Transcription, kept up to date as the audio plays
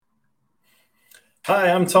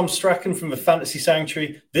Hi, I'm Tom Strachan from the Fantasy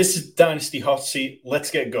Sanctuary. This is Dynasty Hot Seat.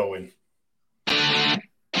 Let's get going.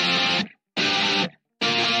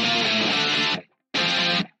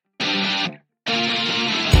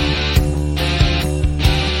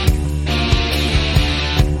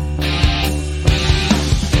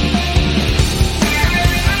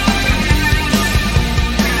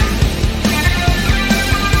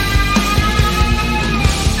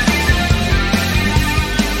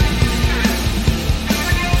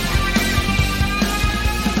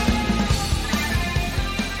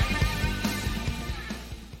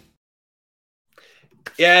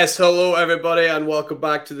 Yes, hello everybody, and welcome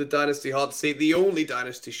back to the Dynasty Hot Seat, the only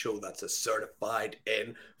Dynasty show that's a certified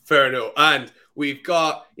inferno. And we've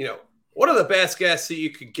got, one of the best guests that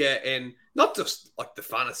you could get in, not just like the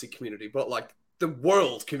fantasy community, but like the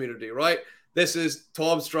world community, right? This is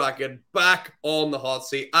Tom Strachan back on the hot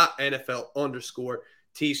seat at NFL underscore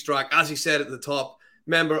T Strack. As he said at the top,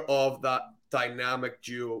 member of that dynamic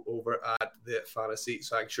duo over at the Fantasy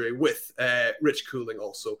Sanctuary with Rich Cooling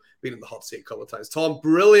also been in the hot seat a couple of times. Tom,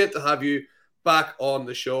 brilliant to have you back on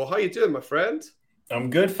the show. How you doing, my friend? I'm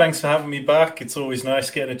good. Thanks for having me back. It's always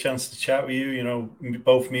nice getting a chance to chat with you.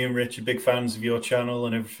 Both me and Rich are big fans of your channel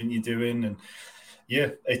and everything you're doing. And yeah,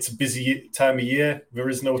 it's a busy time of year. There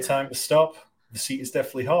is no time to stop. The seat is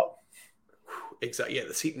definitely hot. Exactly. Yeah,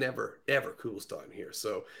 the seat never ever cools down here.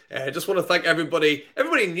 So I just want to thank everybody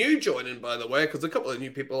new joining, by the way, because a couple of new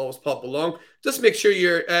people always pop along. Just make sure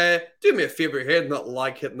you're do me a favor here, not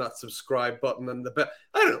hitting that subscribe button and the bell.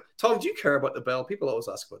 I don't know, Tom. Do you care about the bell? People always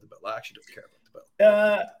ask about the bell. I actually don't care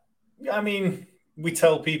about the bell. We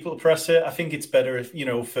tell people to press it. I think it's better if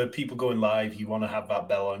for people going live, you want to have that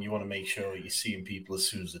bell on. You want to make sure you're seeing people as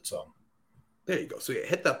soon as it's on. There you go. So yeah,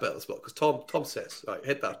 hit that bell as well, because Tom says, all right,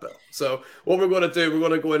 hit that bell. So what we're going to do, we're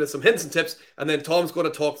going to go into some hints and tips, and then Tom's going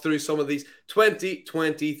to talk through some of these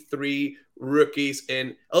 2023 rookies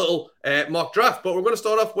in a little mock draft. But we're going to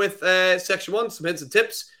start off with section one, some hints and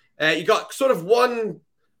tips. You got sort of one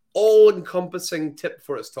all-encompassing tip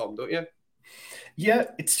for us, Tom, don't you? Yeah,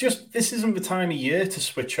 it's just this isn't the time of year to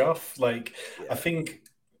switch off. I think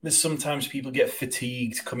there's sometimes people get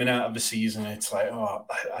fatigued coming out of the season. It's like,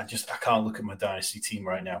 I can't look at my dynasty team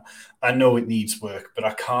right now. I know it needs work, but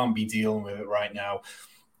I can't be dealing with it right now.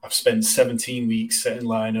 I've spent 17 weeks setting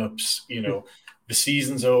lineups. The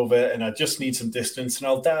season's over and I just need some distance and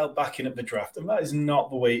I'll dial back in at the draft. And that is not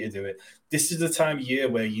the way to do it. This is the time of year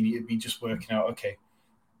where you need to be just working out, okay,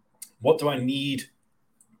 what do I need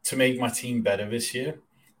to make my team better this year?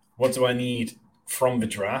 What do I need from the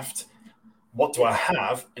draft? What do I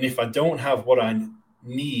have? And if I don't have what I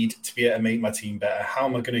need to be able to make my team better, how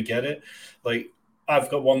am I going to get it?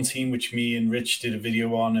 I've got one team which me and Rich did a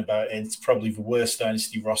video on about. It's probably the worst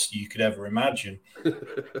dynasty roster you could ever imagine. And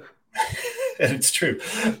it's true.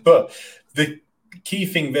 But the key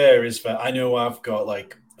thing there is that I know I've got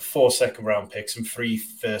 4 second-round picks and 3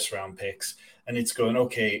 first-round picks. And it's going,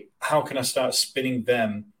 okay, how can I start spinning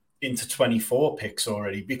them into 24 picks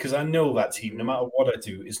already, because I know that team, no matter what I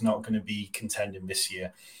do, is not going to be contending this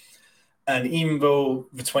year. And even though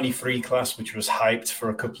the 23 class, which was hyped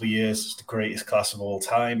for a couple of years, is the greatest class of all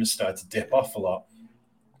time, has started to dip off a lot,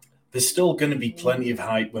 there's still going to be plenty of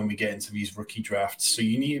hype when we get into these rookie drafts. So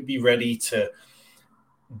you need to be ready to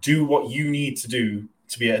do what you need to do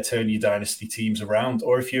to be able to turn your dynasty teams around.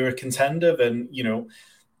 Or if you're a contender, then,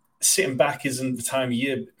 sitting back isn't the time of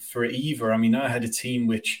year for it either. I had a team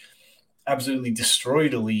which absolutely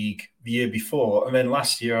destroyed a league the year before. And then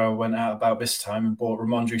last year I went out about this time and bought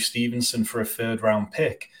Ramondre Stevenson for a 3rd-round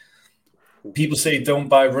pick. People say don't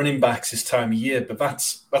buy running backs this time of year, but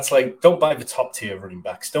that's like, don't buy the top tier running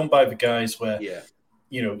backs. Don't buy the guys where,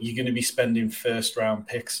 you're going to be spending 1st-round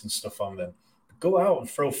picks and stuff on them. Go out and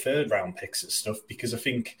throw 3rd-round picks at stuff, because I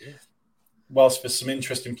think whilst there's some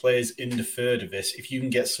interesting players in the 3rd of this, if you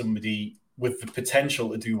can get somebody with the potential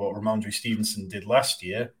to do what Ramondre Stevenson did last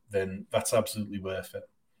year, then that's absolutely worth it.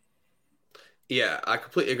 Yeah, I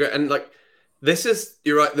completely agree. And this is,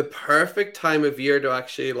 you're right, the perfect time of year to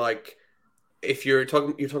actually if you're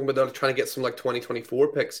talking about trying to get some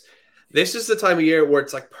 2024 picks. This is the time of year where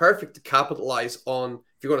it's perfect to capitalize on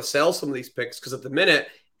if you're going to sell some of these picks, because at the minute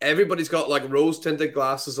everybody's got rose tinted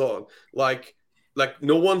glasses on.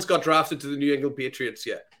 No one's got drafted to the New England Patriots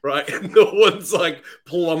yet, right? No one's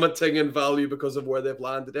plummeting in value because of where they've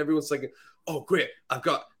landed. Everyone's thinking, oh, great, I've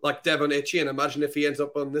got Devon Etienne. Imagine if he ends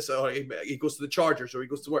up on this, or he goes to the Chargers, or he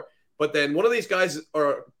goes to where. But then one of these guys,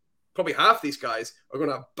 or probably half these guys, are going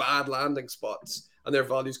to have bad landing spots and their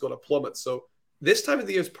value's going to plummet. So this time of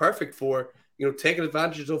the year is perfect for, taking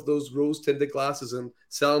advantage of those rose tinted glasses and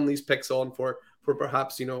selling these picks on for for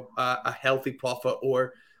perhaps, a healthy profit,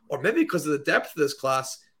 or maybe because of the depth of this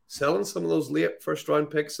class, selling some of those late first round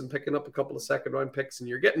picks and picking up a couple of second round picks, and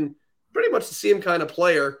you're getting pretty much the same kind of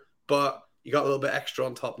player, but you got a little bit extra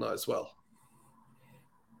on top now as well.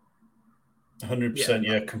 100%.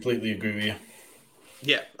 Yeah, completely agree with you.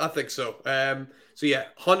 Yeah, I think so. So yeah,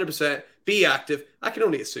 100%. Be active. I can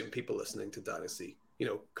only assume people listening to Dynasty,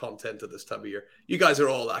 content at this time of year. You guys are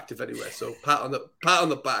all active anyway, so pat on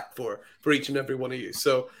the back for each and every one of you.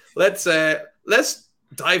 So let's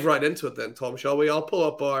dive right into it then, Tom, shall we? I'll pull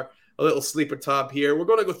up a little sleeper tab here. We're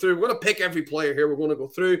going to pick every player here. We're going to go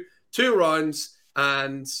through 2 rounds,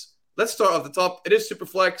 and let's start off the top. It is super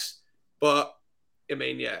flex, but I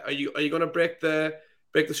mean, yeah, are you going to break the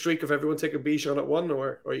streak of everyone taking Bijan at 1,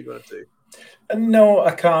 or are you going to do? No,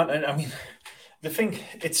 I can't. And I mean, the thing,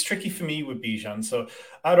 it's tricky for me with Bijan. So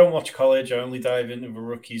I don't watch college. I only dive into the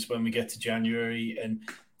rookies when we get to January. And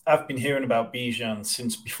I've been hearing about Bijan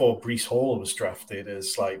since before Breece Hall was drafted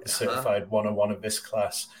as like the certified 101 of this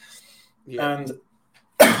class. Yeah. And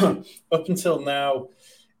up until now,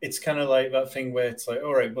 it's kind of like that thing where it's like,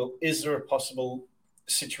 all right, well, is there a possible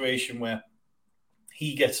situation where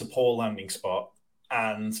he gets a poor landing spot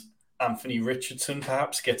and Anthony Richardson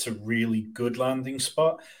perhaps gets a really good landing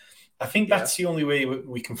spot? I think that's the only way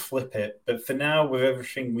we can flip it. But for now, with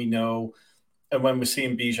everything we know, and when we're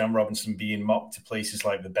seeing Bijan Robinson being mocked to places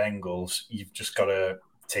like the Bengals, you've just got to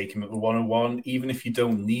take him at the 101. Even if you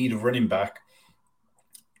don't need a running back,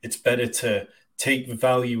 it's better to take the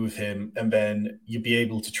value of him, and then you'll be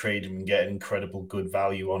able to trade him and get an incredible good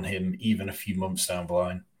value on him even a few months down the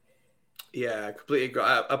line. Yeah, I completely agree.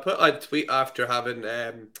 I put a tweet after having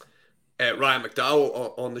Ryan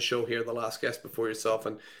McDowell on the show here, the last guest before yourself,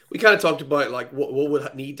 and we kind of talked about like what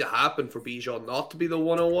would need to happen for Bijan not to be the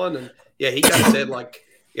 101, and yeah, he kind of said like,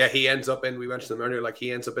 yeah, he ends up in, we mentioned him earlier, like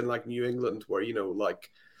he ends up in like New England, where like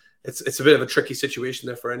it's a bit of a tricky situation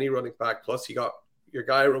there for any running back. Plus you got your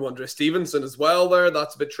guy Ramondre Stevenson as well there,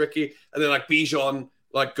 that's a bit tricky, and then like Bijan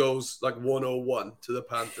like goes like 101 to the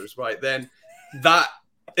Panthers, right? Then that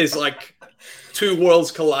is like 2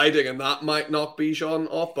 worlds colliding, and that might knock Bijan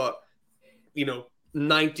off, but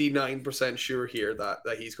 99% sure here that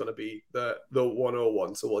he's going to be the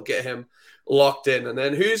 101. So we'll get him locked in. And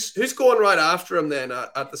then who's going right after him then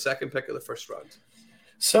at the second pick of the first round?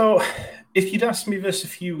 So if you'd asked me this a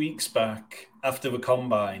few weeks back after the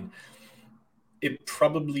combine, it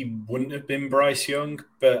probably wouldn't have been Bryce Young,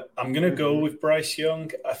 but I'm going to go with Bryce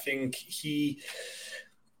Young. I think he's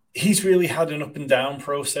really had an up and down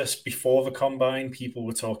process before the combine. People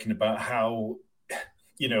were talking about how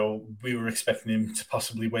we were expecting him to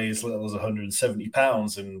possibly weigh as little as 170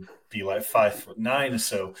 pounds and be like 5'9" or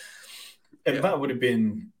so. And that would have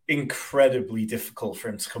been incredibly difficult for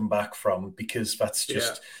him to come back from, because that's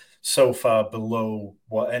just so far below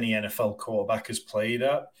what any NFL quarterback has played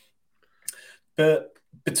at. But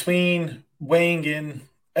between weighing in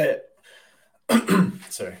at a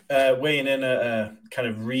kind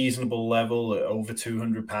of reasonable level at over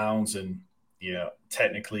 200 pounds, and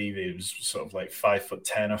technically it was sort of like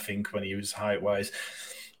 5'10", I think, when he was height-wise.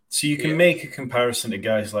 So you can make a comparison to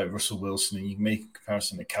guys like Russell Wilson, and you can make a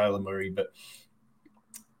comparison to Kyler Murray. But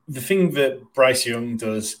the thing that Bryce Young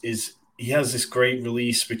does is he has this great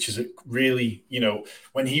release, which is really,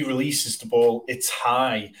 when he releases the ball, it's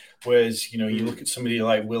high. Whereas, you look at somebody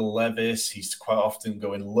like Will Levis, he's quite often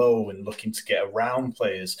going low and looking to get around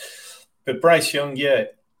players. But Bryce Young,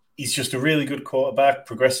 he's just a really good quarterback,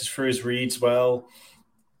 progresses through his reads well.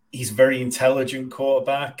 He's a very intelligent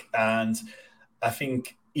quarterback, and I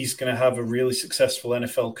think he's going to have a really successful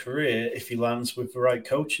NFL career if he lands with the right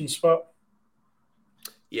coaching spot.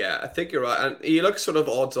 Yeah, I think you're right. And he looks sort of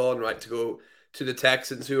odds on, right, to go to the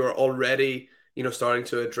Texans, who are already, starting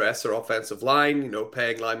to address their offensive line,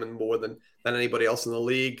 paying linemen more than anybody else in the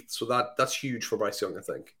league. So that's huge for Bryce Young, I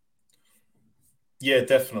think. Yeah,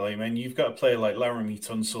 definitely. I mean, you've got a player like Laramie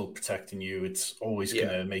Tunsil protecting you. It's always going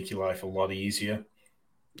to make your life a lot easier.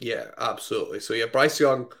 Yeah, absolutely. So, Bryce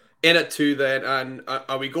Young in at 2 then. And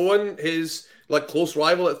are we going his close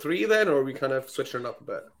rival at 3 then, or are we kind of switching it up a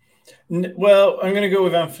bit? Well, I'm going to go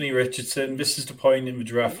with Anthony Richardson. This is the point in the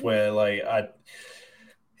draft where,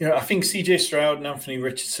 I think CJ Stroud and Anthony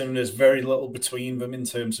Richardson, there's very little between them in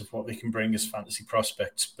terms of what they can bring as fantasy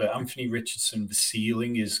prospects. But Anthony Richardson, the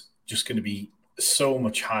ceiling is just going to be so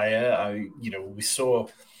much higher. We saw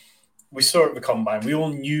at the combine, we all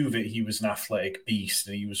knew that he was an athletic beast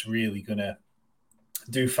and he was really going to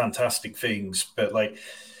do fantastic things. But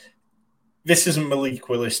this isn't Malik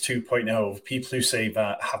Willis 2.0. People who say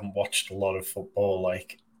that haven't watched a lot of football.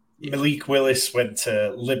 Yeah. Malik Willis went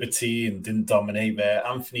to Liberty and didn't dominate there.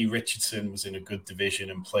 Anthony Richardson was in a good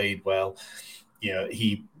division and played well.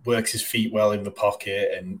 He works his feet well in the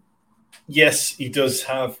pocket. And yes, he does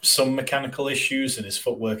have some mechanical issues and his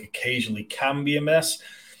footwork occasionally can be a mess.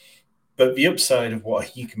 But the upside of what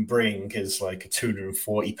he can bring is like a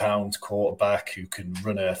 240-pound quarterback who can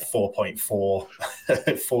run a 4.4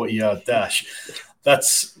 40-yard dash.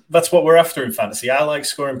 That's what we're after in fantasy. I like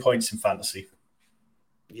scoring points in fantasy.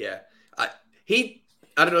 Yeah. I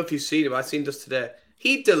don't know if you've seen him. I've seen this today.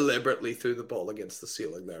 He deliberately threw the ball against the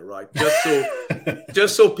ceiling there, right?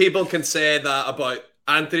 Just so people can say that about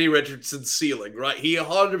Anthony Richardson's ceiling, right? He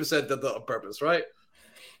 100% did that on purpose, right?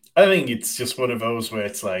 I think it's just one of those where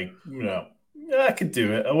it's like, I could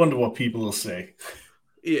do it. I wonder what people will say.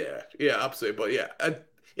 Yeah, absolutely. But yeah,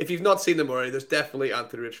 if you've not seen them already, there's definitely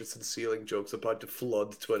Anthony Richardson ceiling jokes about to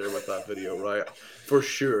flood Twitter with that video, right? For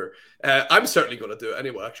sure. I'm certainly going to do it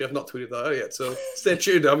anyway. Actually, I've not tweeted that out yet, so stay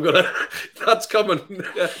tuned. That's coming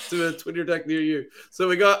to a Twitter deck near you. So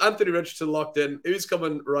we got Anthony Richardson locked in. Who's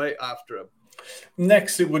coming right after him?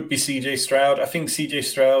 Next, it would be CJ Stroud. I think CJ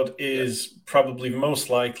Stroud is probably the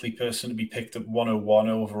most likely person to be picked at 101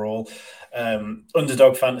 overall.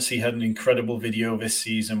 Underdog Fantasy had an incredible video this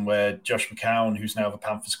season where Josh McCown, who's now the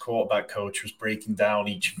Panthers quarterback coach, was breaking down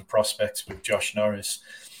each of the prospects with Josh Norris.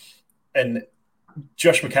 And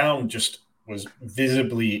Josh McCown just was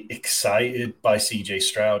visibly excited by CJ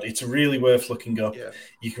Stroud. It's really worth looking up. Yeah.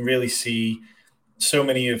 You can really see so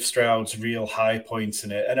many of Stroud's real high points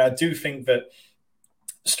in it. And I do think that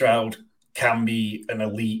Stroud can be an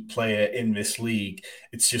elite player in this league.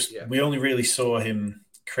 It's just we only really saw him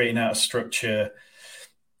creating out a structure,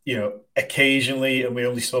 occasionally, and we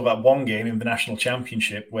only saw that one game in the national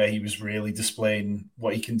championship where he was really displaying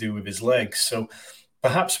what he can do with his legs. So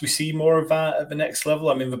perhaps we see more of that at the next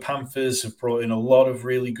level. I mean, the Panthers have brought in a lot of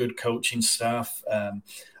really good coaching staff.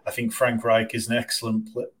 I think Frank Reich is an excellent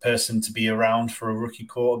person to be around for a rookie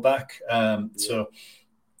quarterback. So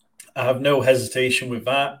I have no hesitation with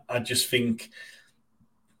that. I just think,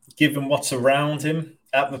 given what's around him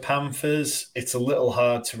at the Panthers, it's a little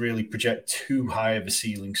hard to really project too high of a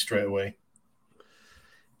ceiling straight away.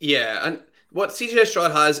 Yeah, and what CJ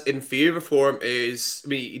Stroud has in favor for him is,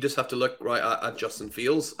 you just have to look right at Justin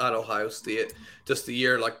Fields at Ohio State just the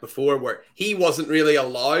year like before, where he wasn't really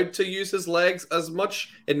allowed to use his legs as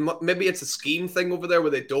much. And maybe it's a scheme thing over there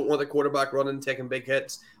where they don't want the quarterback running, taking big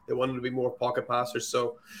hits. They want him to be more pocket passers.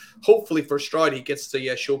 So hopefully for Stroud, he gets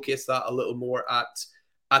to showcase that a little more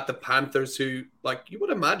at the Panthers, who, like you would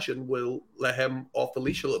imagine, will let him off the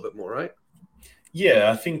leash a little bit more, right?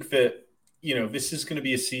 Yeah, I think that this is going to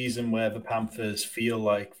be a season where the Panthers feel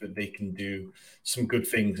like that they can do some good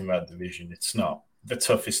things in that division. It's not the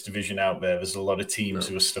toughest division out there. There's a lot of teams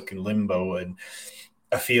who are stuck in limbo. And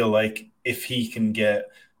I feel like if he can get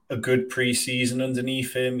a good preseason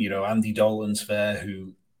underneath him, Andy Dalton's there,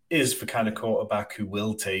 who is the kind of quarterback who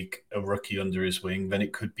will take a rookie under his wing, then he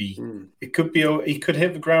could hit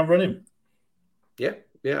the ground running.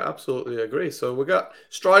 Yeah, absolutely agree. So we got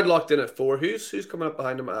Stroud locked in at 4. Who's coming up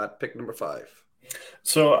behind him at pick number 5?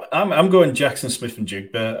 So I'm going Jackson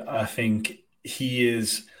Smith-Njigba. I think he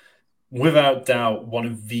is, without doubt, one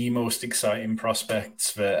of the most exciting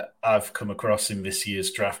prospects that I've come across in this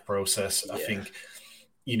year's draft process. Yeah. I think,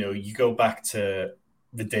 you go back to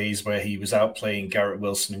the days where he was out playing Garrett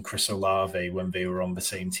Wilson and Chris Olave when they were on the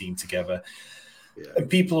same team together. Yeah. And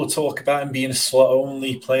people will talk about him being a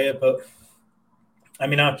slot-only player, but I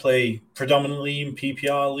mean, I play predominantly in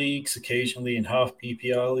PPR leagues, occasionally in half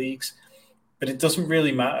PPR leagues, but it doesn't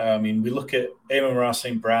really matter. I mean, we look at Amon-Ra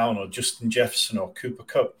St. Brown or Justin Jefferson or Cooper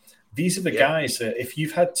Kupp. These are the guys that if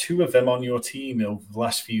you've had 2 of them on your team over the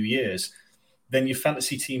last few years, then your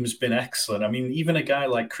fantasy team has been excellent. I mean, even a guy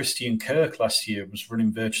like Christian Kirk last year was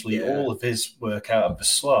running virtually all of his work out of the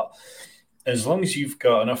slot. As long as you've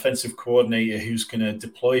got an offensive coordinator who's going to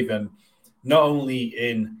deploy them not only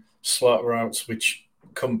in slot routes, which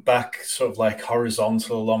come back sort of like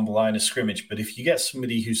horizontal along the line of scrimmage, but if you get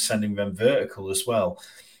somebody who's sending them vertical as well,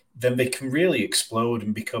 then they can really explode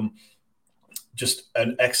and become just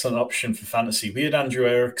an excellent option for fantasy. We had Andrew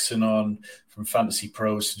Erickson on from Fantasy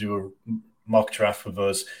Pros to do a mock draft with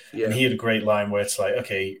us, and he had a great line where it's like,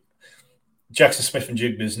 okay, Jackson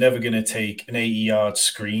Smith-Njigba is never going to take an 80-yard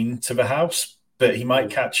screen to the house, but he might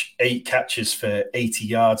catch 8 catches for 80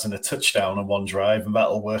 yards and a touchdown on one drive, and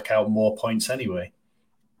that'll work out more points anyway.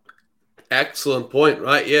 Excellent point,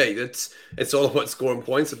 right? Yeah, it's all about scoring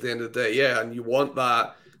points at the end of the day. Yeah, and you want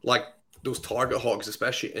that, like those target hogs,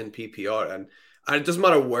 especially in PPR. And it doesn't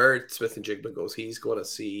matter where Smith-Njigba goes, he's going to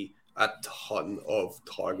see a ton of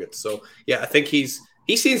targets. So, yeah, I think he's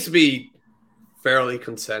He seems to be fairly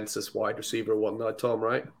consensus wide receiver one now, Tom,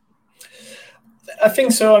 right? I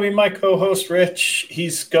think so. I mean, my co-host Rich,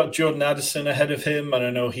 he's got Jordan Addison ahead of him, and I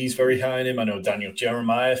know he's very high on him. I know Daniel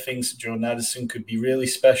Jeremiah thinks Jordan Addison could be really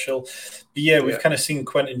special. But yeah, we've kind of seen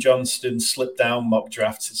Quentin Johnston slip down mock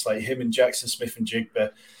drafts. It's like him and Jackson Smith and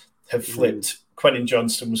Jigba have flipped. Quentin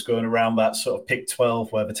Johnston was going around that sort of pick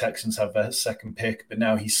 12 where the Texans have their second pick, but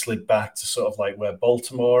now he slid back to sort of like where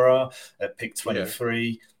Baltimore are at pick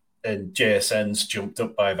 23, and JSN's jumped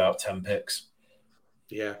up by about 10 picks.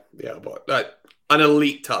 Yeah, but an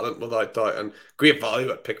elite talent without doubt, and great value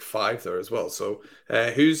at pick 5 there as well. So,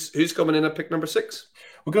 who's coming in at pick number 6?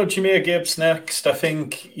 We'll go Jameer Gibbs next. I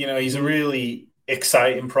think he's a really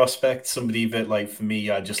exciting prospect. Somebody that, like, for me,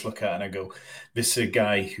 I just look at and I go, this is a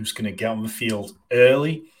guy who's going to get on the field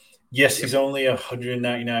early. Yes, he's only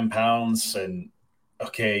 199 pounds, and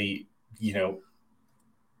okay,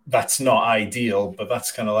 that's not ideal, but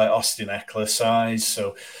that's kind of like Austin Eckler size.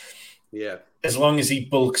 So yeah, as long as he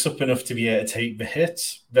bulks up enough to be able to take the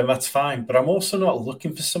hits, then that's fine. But I'm also not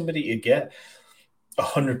looking for somebody to get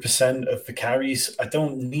 100% of the carries. I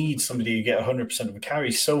don't need somebody to get 100% of the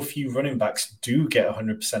carries. So few running backs do get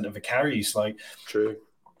 100% of the carries. Like, true.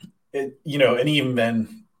 And even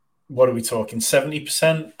then, what are we talking?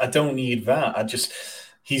 70%? I don't need that.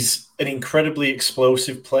 He's an incredibly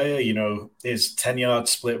explosive player. His 10-yard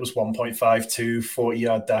split was 1.52,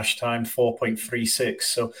 40-yard dash time, 4.36.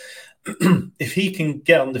 So if he can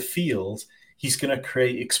get on the field, he's going to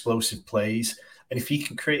create explosive plays. And if he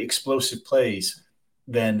can create explosive plays,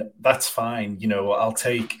 then that's fine. I'll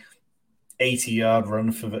take 80-yard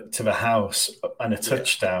run to the house and a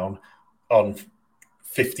touchdown on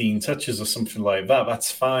 15 touches or something like that.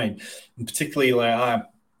 That's fine. And particularly, like, I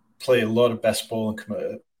play a lot of best ball and come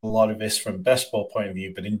a lot of this from best ball point of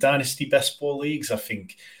view. But in dynasty best ball leagues, I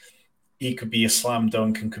think he could be a slam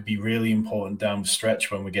dunk and could be really important down the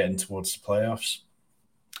stretch when we're getting towards the playoffs.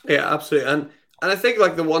 Yeah, absolutely. And I think,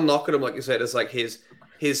 like, the one knock on him, like you said, is like his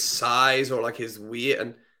size or like his weight.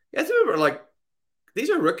 And you have to remember, like, these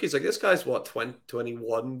are rookies. Like, this guy's what, 20,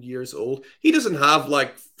 21 years old. He doesn't have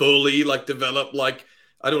like fully like developed, like,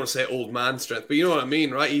 I don't want to say old man strength, but you know what I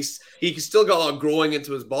mean, right? He's still got a lot growing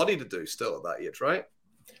into his body to do still at that age, right?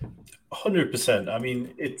 100%. I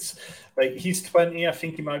mean, it's like he's 20. I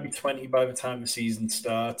think he might be 20 by the time the season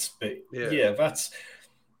starts. But yeah that's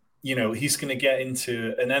he's going to get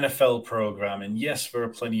into an NFL program. And yes, there are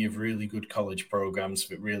plenty of really good college programs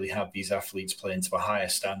that really have these athletes playing to a higher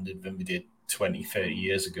standard than we did 20, 30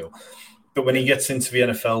 years ago. But when he gets into the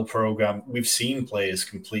NFL program, we've seen players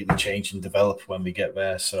completely change and develop when we get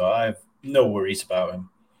there. So I have no worries about him.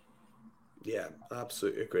 Yeah,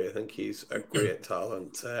 absolutely agree. I think he's a great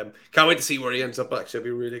talent. Can't wait to see where he ends up. Actually, it'll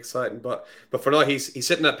be really exciting. But for now, he's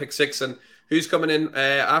sitting at pick 6, and who's coming in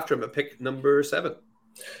after him at pick number 7?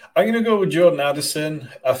 I'm going to go with Jordan Addison.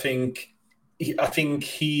 I think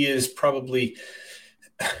he is probably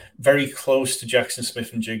very close to Jackson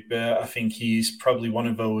Smith and Jigba. I think he's probably one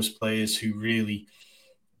of those players who really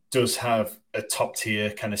does have a top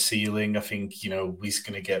tier kind of ceiling. I think, he's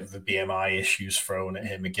going to get the BMI issues thrown at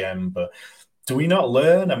him again, but do we not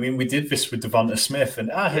learn? I mean, we did this with Devonta Smith,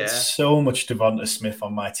 and I had so much Devonta Smith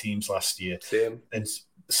on my teams last year. Same. And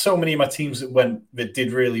so many of my teams that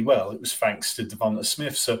did really well, it was thanks to Devonta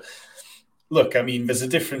Smith. So, look, I mean, there's a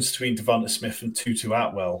difference between Devonta Smith and Tutu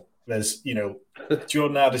Atwell. There's,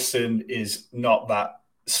 Jordan Addison is not that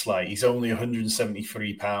slight. He's only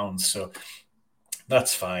 173 pounds. So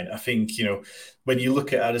that's fine. I think, when you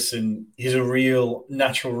look at Addison, he's a real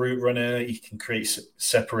natural route runner. He can create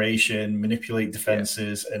separation, manipulate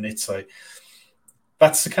defenses. And it's like,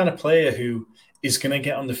 that's the kind of player who is going to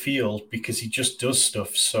get on the field because he just does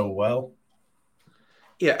stuff so well.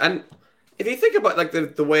 Yeah, and if you think about like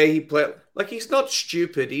the way he played, like, he's not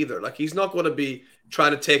stupid either. Like, he's not going to be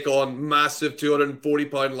trying to take on massive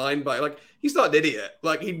 240-pound linebacker. Like, he's not an idiot.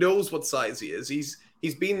 Like, he knows what size he is.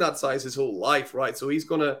 He's been that size his whole life, right? So he's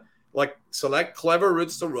going to like select clever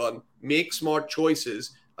routes to run, make smart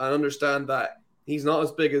choices, and understand that he's not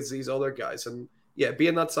as big as these other guys. And yeah,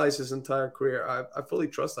 being that size his entire career, I fully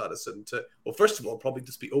trust Addison to, well, first of all, probably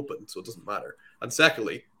just be open so it doesn't matter. And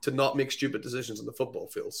secondly, to not make stupid decisions on the football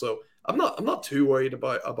field. So I'm not too worried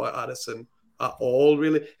about Addison at all,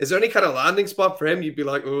 really. Is there any kind of landing spot for him? You'd be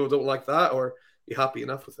like, oh, don't like that, or you happy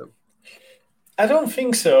enough with him? I don't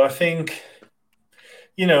think so. I think,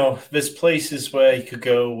 there's places where he could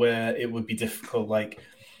go where it would be difficult, like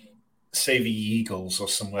say the Eagles or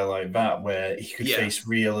somewhere like that, where he could face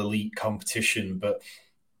real elite competition. But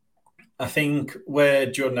I think where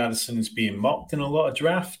Jordan Addison is being mocked in a lot of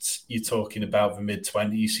drafts, you're talking about the mid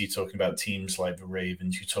 20s, you're talking about teams like the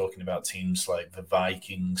Ravens, you're talking about teams like the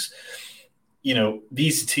Vikings.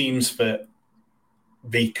 These are teams that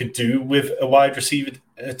they could do with a wide receiver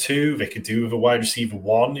two, they could do with a wide receiver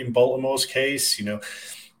one in Baltimore's case. I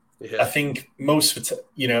Yeah, think most of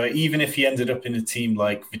even if he ended up in a team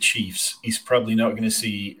like the Chiefs, he's probably not going to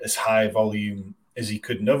see as high volume as he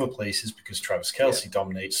could in other places because Travis yeah, Kelce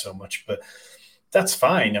dominates so much. But that's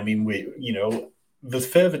fine. I mean, the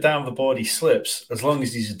further down the board he slips, as long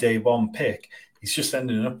as he's a day one pick, he's just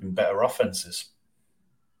ending up in better offenses.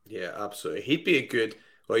 yeah, absolutely. He'd be a good.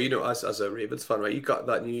 Well, as a Ravens fan, right? You got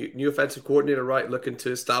that new offensive coordinator, right? Looking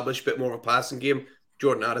to establish a bit more of a passing game.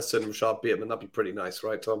 Jordan Addison, Rashad Bateman, that'd be pretty nice,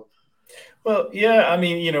 right, Tom? Well, yeah, I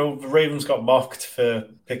mean, the Ravens got mocked for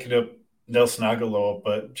picking up Nelson Aguilar,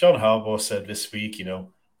 but John Harbaugh said this week,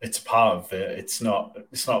 it's part of it. It's not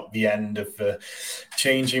the end of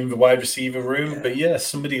changing the wide receiver room. Yeah. But yeah,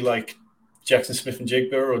 somebody like Jackson Smith and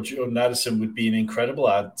Jigba or Jordan Addison would be an incredible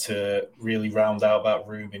add to really round out that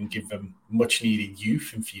room and give them much needed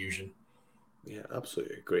youth infusion. Yeah,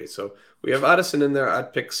 absolutely agree. So we have Addison in there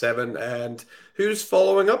at pick 7, and who's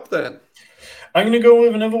following up then? I'm going to go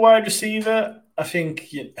with another wide receiver. I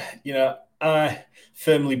think, I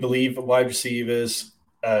firmly believe that wide receivers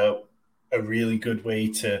are a really good way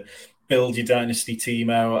to build your dynasty team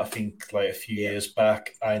out. I think like a few Yeah. years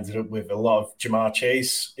back, I ended up with a lot of Jamar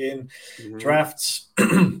Chase in Hmm. drafts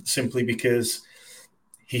simply because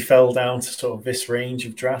he fell down to sort of this range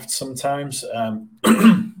of drafts sometimes.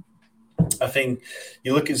 I think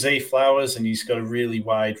you look at Zay Flowers and he's got a really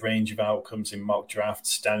wide range of outcomes in mock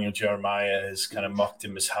drafts. Daniel Jeremiah has kind of mocked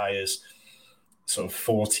him as high as sort of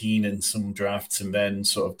 14 in some drafts, and then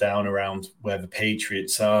sort of down around where the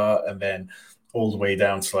Patriots are, and then all the way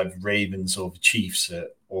down to like the Ravens or the Chiefs,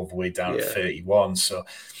 all the way down at Yeah. 31. So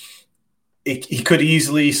he could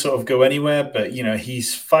easily sort of go anywhere, but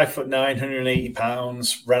he's 5'9", 180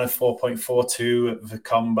 pounds, ran a 4.42 at the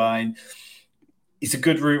combine. He's a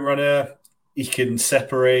good route runner. He can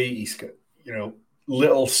separate. He's got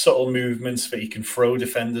little subtle movements that he can throw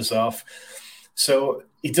defenders off. So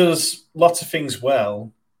he does lots of things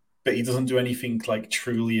well, but he doesn't do anything like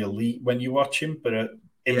truly elite when you watch him. But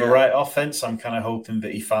in the Yeah. right offense, I'm kind of hoping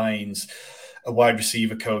that he finds a wide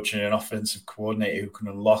receiver coach and an offensive coordinator who can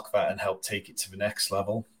unlock that and help take it to the next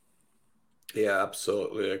level. Yeah,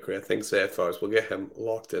 absolutely agree. I think Zay Flowers will get him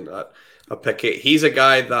locked in at a pick 8. He's a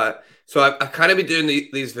guy that I kind of be doing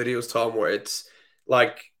these videos, Tom, where it's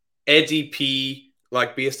like ADP,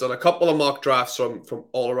 like based on a couple of mock drafts from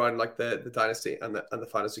all around like the dynasty and the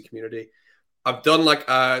fantasy community. I've done like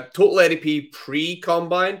a total ADP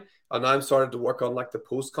pre-combine, and now I'm starting to work on like the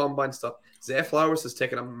post-combine stuff. Zay Flowers has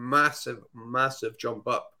taken a massive, massive jump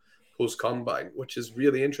up post-combine, which is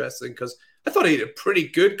really interesting because I thought he had a pretty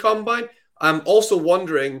good combine. I'm also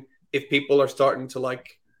wondering if people are starting to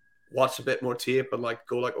like watch a bit more tape and like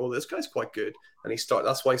go like, oh, this guy's quite good, and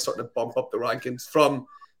that's why he's starting to bump up the rankings from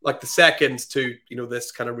like the seconds to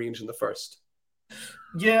this kind of range in the first.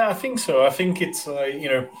 Yeah, I think so. I think it's like,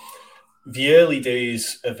 the early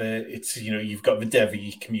days of it, it's, you've got the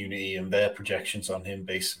Devi community and their projections on him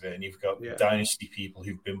based of it, and you've got the Yeah, dynasty people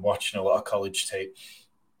who've been watching a lot of college tape.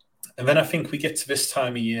 And then I think we get to this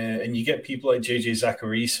time of year and you get people like JJ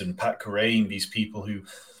Zacharias and Pat Corraine, these people who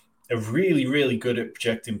are really, really good at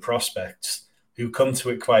projecting prospects who come to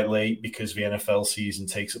it quite late because the NFL season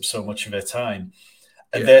takes up so much of their time.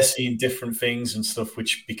 And yeah, they're seeing different things and stuff,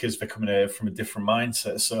 which because they're coming from a different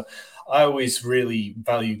mindset. So I always really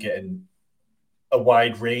value getting a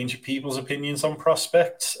wide range of people's opinions on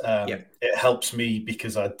prospects. yeah, It helps me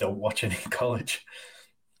because I don't watch any college.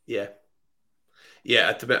 yeah. Yeah,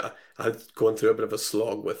 at the minute, I'm going through a bit of a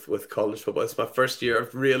slog with college football. It's my first year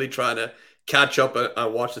of really trying to catch up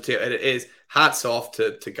and watch the tape. And it is hats off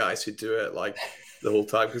to guys who do it like the whole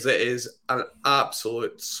time because it is an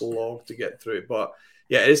absolute slog to get through. But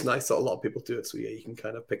yeah, it is nice that a lot of people do it. So yeah, you can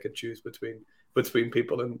kind of pick and choose between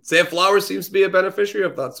people. And Zay Flowers seems to be a beneficiary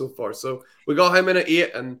of that so far. So we got him in at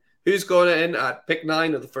 8, and who's going in at pick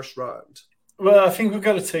 9 of the first round? Well, I think we've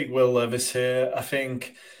got to take Will Levis here. I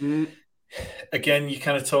think, Mm, again, you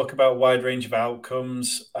kind of talk about wide range of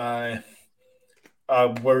outcomes. I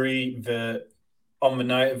worry that on the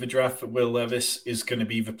night of the draft that Will Levis is going to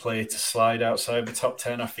be the player to slide outside the top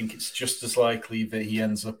 10. I think it's just as likely that he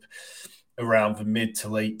ends up around the mid to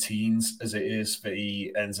late teens as it is that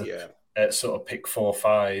he ends up yeah, at sort of pick 4 or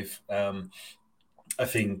 5. I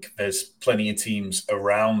think there's plenty of teams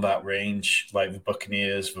around that range, like the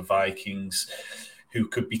Buccaneers, the Vikings, who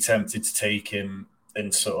could be tempted to take him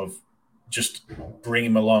and sort of just bring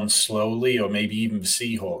him along slowly, or maybe even the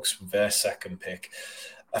Seahawks with their second pick.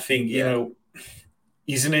 I think, Yeah.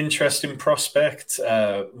 He's an interesting prospect.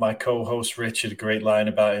 My co-host Rich had a great line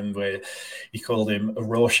about him where he called him a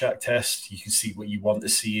Rorschach test. You can see what you want to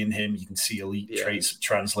see in him. You can see elite Yeah. traits that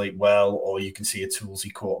translate well, or you can see a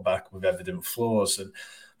toolsy quarterback with evident flaws. And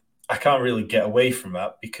I can't really get away from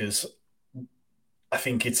that because I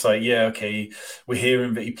think it's like, yeah, okay, we're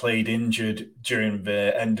hearing that he played injured during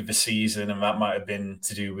the end of the season, and that might have been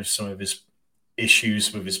to do with some of his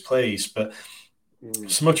issues with his plays. But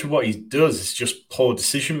Mm. so much of what he does is just poor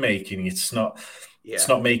decision making. It's Yeah.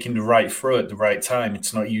 not making the right throw at the right time.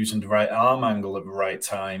 It's not using the right arm angle at the right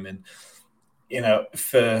time. And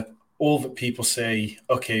for all that people say,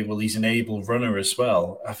 okay, well, he's an able runner as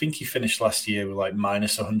well. I think he finished last year with like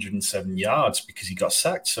minus 107 yards because he got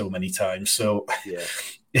sacked so many times. So Yeah.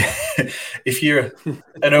 if you're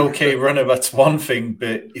an okay runner, that's one thing.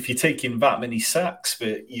 But if you're taking that many sacks,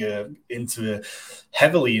 but you're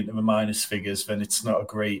heavily into the minus figures, then it's not a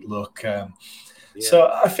great look. Yeah. So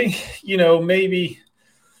I think, maybe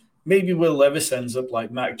Will Levis ends up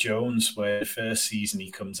like Mac Jones, where the first season he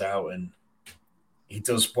comes out and he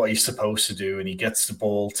does what he's supposed to do and he gets the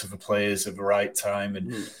ball to the players at the right time. And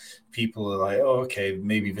Mm. people are like, oh, okay,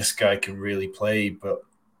 maybe this guy can really play. But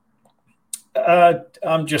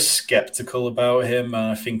I'm just skeptical about him.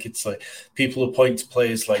 And I think it's like people will point to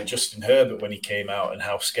players like Justin Herbert when he came out and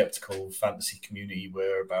how skeptical the fantasy community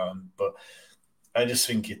were about him. But I just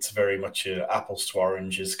think it's very much an apples to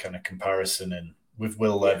oranges kind of comparison. And with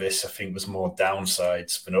Will Yeah. Levis, I think there's more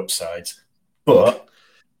downsides than upsides. But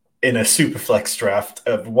in a super flex draft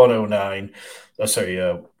of 109,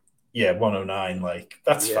 yeah, 109, like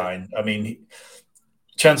that's Yeah. fine. I mean,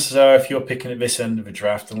 chances are if you're picking at this end of a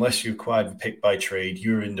draft, unless you acquired the pick by trade,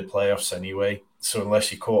 you're in the playoffs anyway. So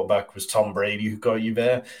unless your quarterback was Tom Brady who got you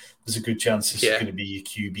there, there's a good chance this is Yeah. going to be your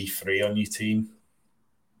QB3 on your team.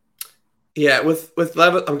 Yeah. With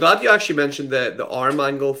Levitt, I'm glad you actually mentioned the arm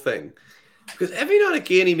angle thing because every now and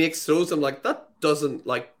again he makes throws. I'm like, that doesn't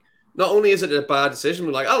like. Not only is it a bad decision,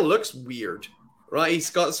 but like, oh, it looks weird, right? He's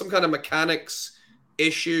got some kind of mechanics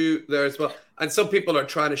issue there as well. And some people are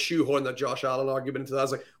trying to shoehorn the Josh Allen argument into that. I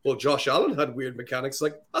was like, well, Josh Allen had weird mechanics.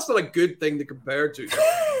 Like, that's not a good thing to compare to.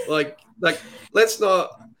 Like, let's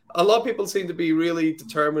not. A lot of people seem to be really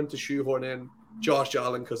determined to shoehorn in Josh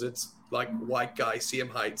Allen because it's like white guy, same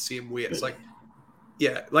height, same weight. It's like,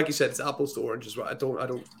 yeah, like you said, it's apples to oranges, right? I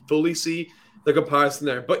don't fully see the comparison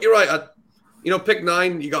there. But you're right. Pick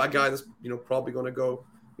 9, you got a guy that's probably going to go,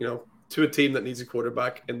 to a team that needs a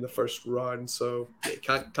quarterback in the first round. So yeah,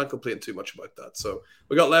 can't complain too much about that. So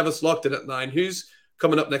we got Levis locked in at 9. Who's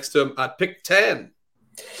coming up next to him at pick 10?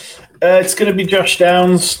 It's going to be Josh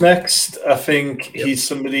Downs next. I think Yep. he's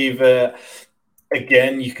somebody that,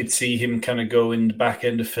 again, you could see him kind of go in the back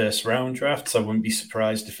end of first round drafts. I wouldn't be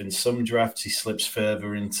surprised if in some drafts he slips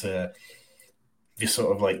further into the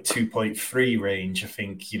sort of like 2.3 range. I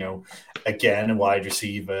think, again, a wide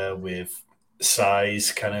receiver with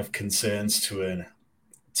size kind of concerns to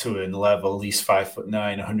an level. He's 5'9",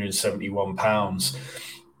 171 pounds.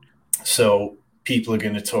 So people are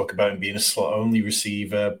going to talk about him being a slot only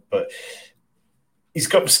receiver, but he's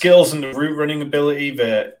got the skills and the route running ability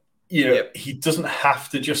that Yep. he doesn't have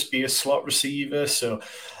to just be a slot receiver. So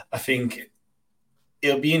I think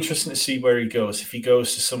it'll be interesting to see where he goes. If he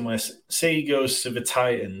goes to somewhere, say he goes to the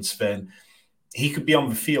Titans, then he could be on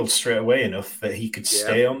the field straight away enough that he could Yeah.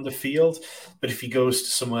 stay on the field. But if he goes to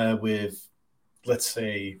somewhere with, let's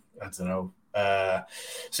say, I don't know,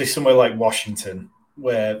 say somewhere like Washington,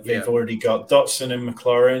 where they've Yeah. already got Dotson and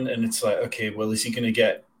McLaurin, and it's like, okay, well, is he going to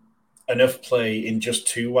get enough play in just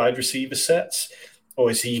 2 wide receiver sets? Or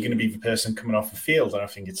is he going to be the person coming off the field? And I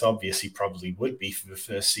think it's obvious he probably would be for the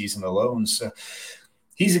first season alone. So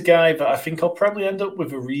he's a guy that I think I'll probably end up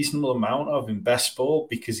with a reasonable amount of in Bestball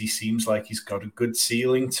because he seems like he's got a good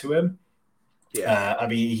ceiling to him. Yeah. I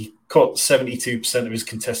mean, he caught 72% of his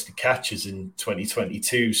contested catches in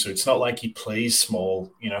 2022, so it's not like he plays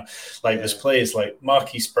small. Like there's players like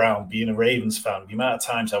Marquise Brown, being a Ravens fan, the amount of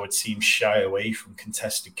times I would see him shy away from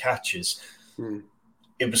contested catches.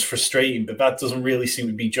 It was frustrating, but that doesn't really seem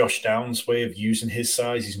to be Josh Downs' way of using his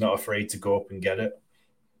size. He's not afraid to go up and get it.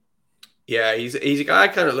 Yeah, he's a guy I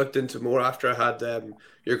kind of looked into more after I had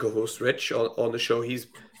your co-host Rich on the show. He's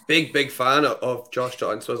big fan of Josh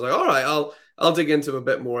Downs. So I was like, all right, I'll dig into him a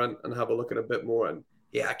bit more and have a look at a bit more. And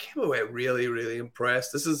yeah, I came away really, really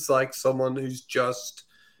impressed. This is like someone who's just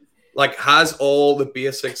like has all the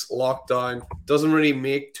basics locked down, doesn't really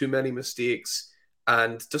make too many mistakes,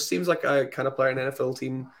 and just seems like a kind of player an NFL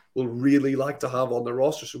team will really like to have on their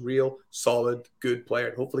roster. So real solid, good player,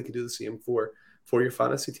 and hopefully can do the same for your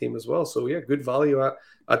fantasy team as well. So yeah, good value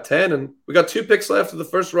at 10. And we got 2 picks left of the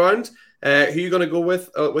first round. Who are you going to go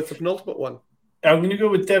with the penultimate one? I'm going to go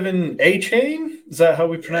with Devin A-Chain. Is that how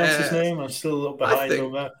we pronounce his Yes, name? I'm still a little I behind think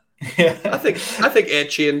on that. I Yeah. think I think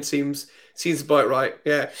Etienne seems about right.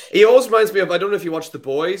 Yeah, he always reminds me of. I don't know if you watch The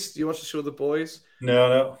Boys. Do you watch the show The Boys?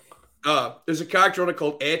 No, no. There's a character on it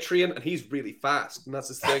called Atrian, and he's really fast, and that's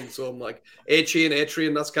his thing. So I'm like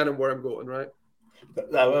Atrian. That's kind of where I'm going, right?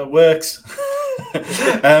 That works.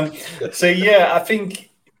 So yeah, I think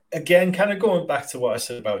again, kind of going back to what I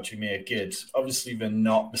said about Jameer Gibbs. Obviously, they're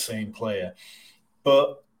not the same player,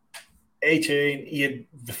 but AJ, he had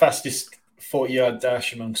the fastest 40-yard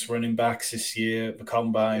dash amongst running backs this year, the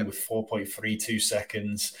combine Yep. with 4.32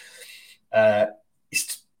 seconds.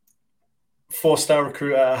 He's 4-star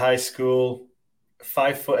recruit out of high school,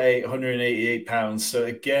 5'8", 188 pounds. So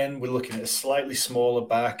again, we're looking at a slightly smaller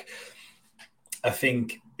back. I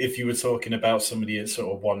think if you were talking about somebody at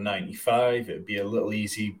sort of 195, it'd be a little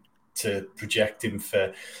easy to project him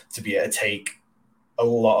to be able to take a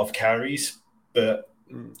lot of carries. But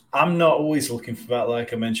I'm not always looking for that.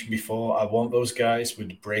 Like I mentioned before, I want those guys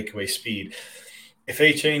with breakaway speed. If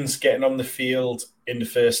A-Chain's getting on the field in the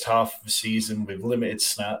first half of the season with limited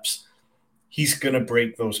snaps, he's going to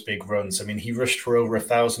break those big runs. I mean, he rushed for over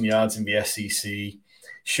 1,000 yards in the SEC,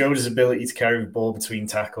 showed his ability to carry the ball between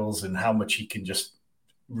tackles and how much he can just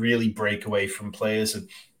really break away from players. And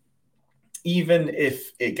even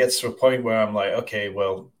if it gets to a point where I'm like, okay,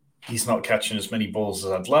 well, he's not catching as many balls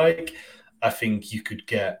as I'd like, I think you could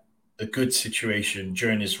get a good situation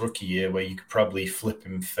during his rookie year where you could probably flip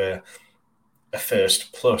him for a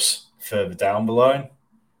first plus further down the line.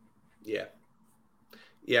 Yeah,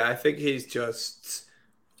 yeah. I think he's just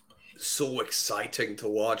so exciting to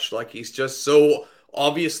watch. Like he's just so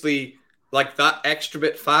obviously like that extra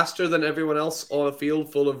bit faster than everyone else on a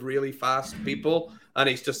field full of really fast people, and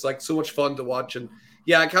he's just like so much fun to watch. And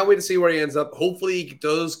yeah, I can't wait to see where he ends up. Hopefully, he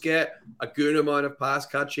does get a good amount of pass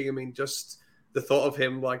catching. I mean, just the thought of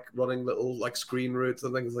him like running little like screen routes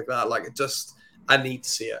and things like that, like it just I need to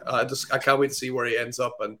see it. I can't wait to see where he ends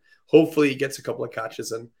up, and hopefully he gets a couple of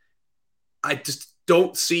catches. And I just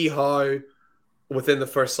don't see how within the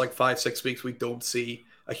first like 5-6 weeks we don't see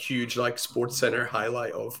a huge like Sports Center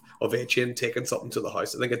highlight of Etienne taking something to the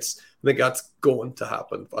house. I think that's going to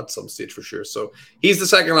happen at some stage for sure. So he's the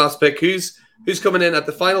second last pick. Who's coming in at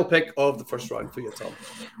the final pick of the first round for you, Tom?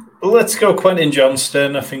 Well, let's go Quentin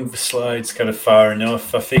Johnston. I think the slide's kind of far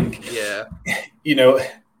enough. I think, Yeah,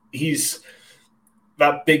 he's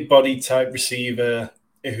that big body type receiver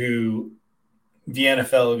who the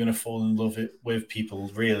NFL are going to fall in love with.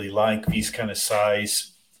 People really like these kind of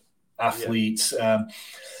size athletes. Yeah.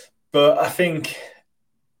 But I think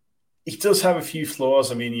he does have a few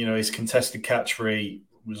flaws. I mean, his contested catch rate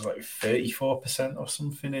was like 34% or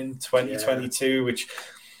something in 2022, which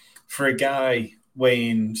for a guy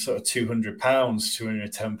weighing sort of 200 pounds,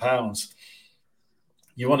 210 pounds,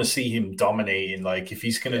 you want to see him dominating. Like if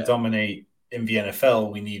he's going to dominate in the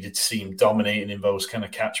NFL, we needed to see him dominating in those kind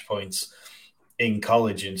of catch points in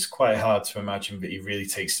college. And it's quite hard to imagine that he really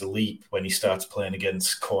takes the leap when he starts playing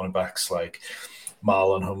against cornerbacks like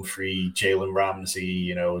Marlon Humphrey, Jalen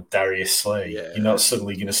Ramsey, Darius Slay. Yeah. You're not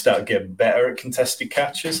suddenly going to start getting better at contested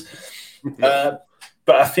catches. No.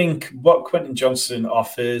 But I think what Quentin Johnston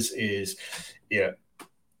offers is,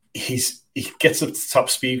 he gets up to top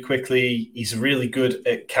speed quickly. He's really good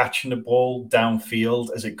at catching the ball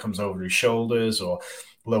downfield as it comes over his shoulders or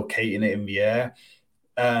locating it in the air.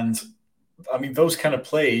 And I mean, those kind of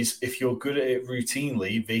plays, if you're good at it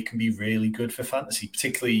routinely, they can be really good for fantasy,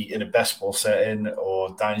 particularly in a best ball setting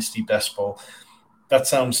or dynasty best ball. That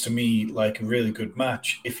sounds to me like a really good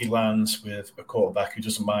match if he lands with a quarterback who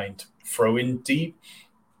doesn't mind throwing deep.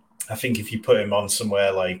 I think if you put him on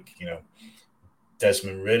somewhere like,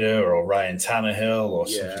 Desmond Ridder or Ryan Tannehill or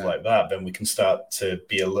something like that, then we can start to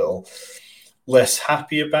be a little less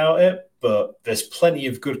happy about it. But there's plenty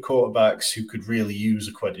of good quarterbacks who could really use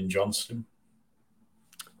a Quentin Johnston.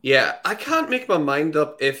 Yeah, I can't make my mind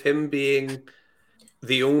up if him being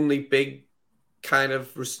the only big kind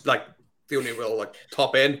of like the only real like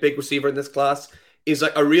top end big receiver in this class is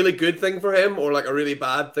like a really good thing for him or like a really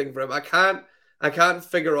bad thing for him. I can't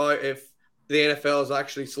figure out if the NFL is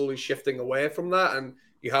actually slowly shifting away from that, and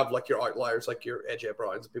you have like your outliers like your AJ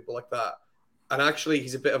Browns and people like that. And actually,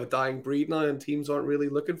 he's a bit of a dying breed now, and teams aren't really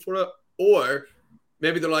looking for it. Or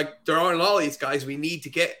maybe they're like, there aren't all these guys. We need to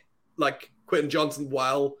get like Quentin Johnston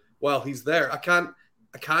while he's there. I can't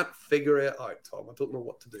figure it out, Tom. I don't know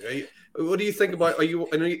what to do. What do you think about? Are you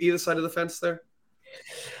on either side of the fence there?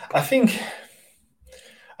 I think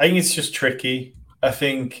I think it's just tricky. I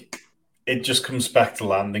think it just comes back to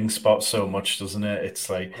landing spot so much, doesn't it? It's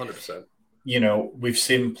like, 100%. we've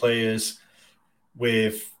seen players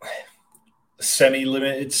with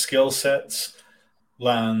semi-limited skill sets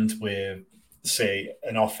land with, say,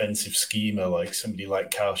 an offensive schema like somebody like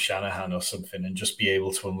Kyle Shanahan or something, and just be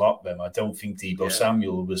able to unlock them. I don't think Debo Yeah.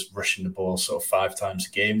 Samuel was rushing the ball sort of 5 times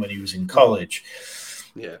a game when he was in college.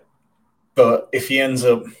 Yeah. But if he ends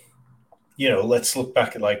up, let's look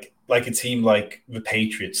back at like a team like the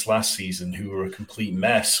Patriots last season, who were a complete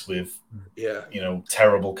mess with Yeah.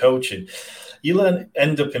 terrible coaching. You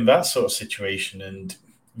end up in that sort of situation, and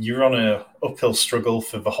you're on a uphill struggle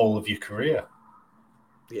for the whole of your career.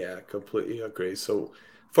 Yeah, completely agree. So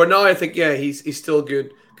for now, I think he's still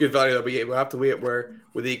good value. But we'll have to wait where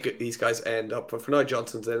these guys end up. But for now,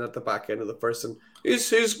 Johnson's in at the back end of the first, and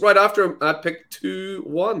who's right after him at pick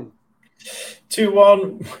 2-1.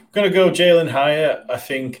 2-1, gonna go Jalen Hyatt. I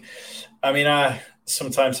think. I mean, I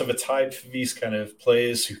sometimes have a type for these kind of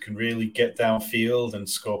players who can really get downfield and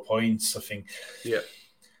score points. I think Yeah.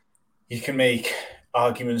 you can make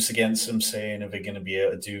arguments against them, saying, are they going to be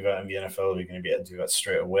able to do that in the NFL? Are they going to be able to do that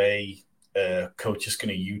straight away? Coach is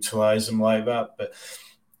going to utilize them like that. But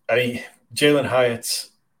I mean, Jalen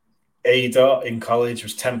Hyatt's A dot in college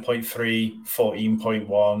was 10.3,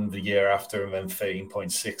 14.1 the year after, and then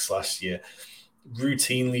 13.6 last year.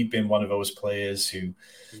 Routinely been one of those players who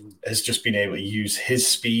has just been able to use his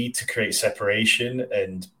speed to create separation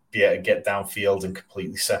and be able to get downfield and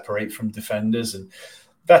completely separate from defenders. And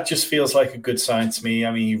that just feels like a good sign to me.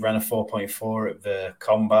 I mean, he ran a 4.4 at the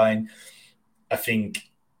combine. I think,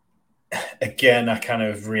 again, I kind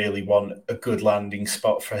of really want a good landing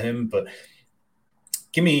spot for him, but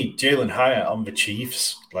give me Jalen Hyatt on the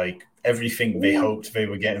Chiefs. Like everything they hoped they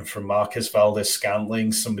were getting from Marcus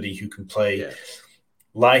Valdes-Scantling, somebody who can play Yeah.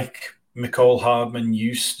 like McCall Hardman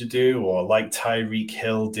used to do, or like Tyreek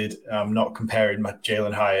Hill did. I'm not comparing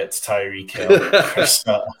Jalen Hyatt to Tyreek Hill.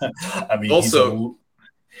 I mean, he's Also, a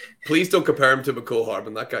please don't compare him to McCall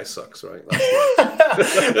Hardman. That guy sucks, right?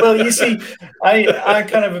 well, you see, I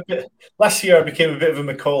kind of a bit last year I became a bit of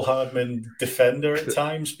a McCall Hardman defender at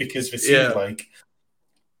times because it seemed Yeah. like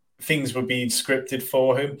things were being scripted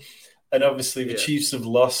for him. And obviously the Yeah. Chiefs have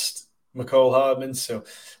lost McCall Hardman. So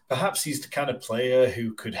perhaps he's the kind of player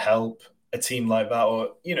who could help a team like that,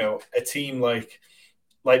 or, a team like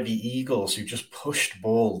the Eagles who just pushed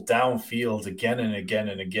ball downfield again and again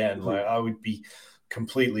and again. Mm-hmm. Like I would be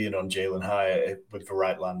completely in on Jalen Hyatt with the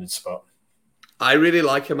right landed spot. I really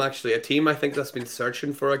like him, actually. A team I think that's been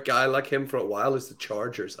searching for a guy like him for a while is the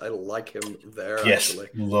Chargers. I like him there, Yes, actually.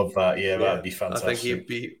 love that. Yeah, Yeah, that'd be I think he'd fantastic.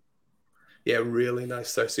 be, really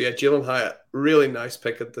nice there. So yeah, Jalen Hyatt, really nice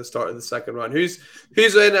pick at the start of the second round. Who's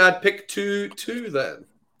in at pick 2-2 then?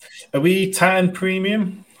 Are we Titan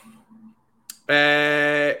Premium?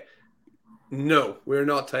 No, we're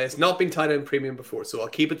not. It's not been tight end premium before, so I'll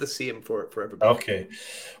keep it the same for everybody. Okay.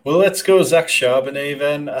 Well, let's go Zach Charbonnet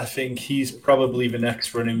then. I think he's Okay. probably the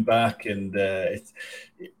next running back, and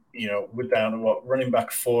we're down to what, running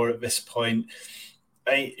back 4 at this point.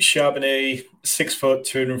 Charbonnet, 6 foot,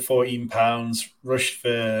 214 pounds, rushed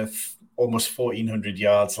for almost 1,400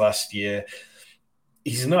 yards last year.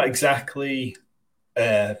 He's not exactly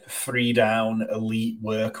a 3-down elite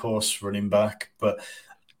workhorse running back, but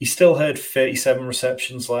he still had 37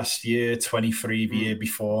 receptions last year, 23 the year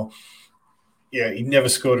before. Yeah, he never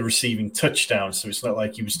scored a receiving touchdown, so it's not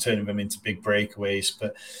like he was turning them into big breakaways.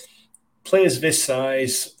 But players this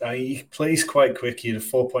size, he plays quite quick. He had a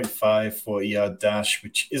 4.5 40-yard dash,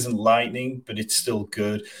 which isn't lightning, but it's still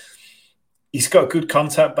good. He's got good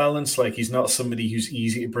contact balance. Like, he's not somebody who's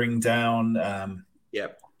easy to bring down.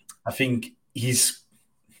 I think he's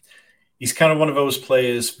kind of one of those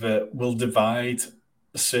players that will divide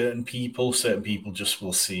certain people. Certain people just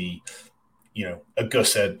will see, a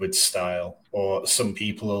Gus Edwards style, or some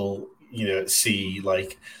people will, see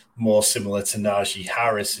like more similar to Najee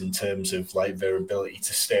Harris in terms of like their ability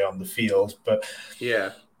to stay on the field. But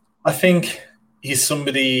Yeah. I think he's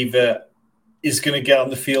somebody that is going to get on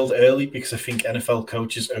the field early because I think NFL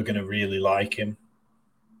coaches are going to really like him.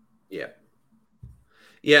 Yeah.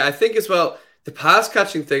 Yeah, I think as well, the pass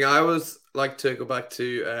catching thing, I always like to go back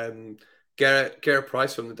to Garrett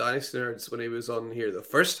Price from the Dynasty Nerds when he was on here the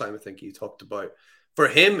first time. I think he talked about, for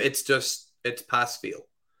him, it's pass feel,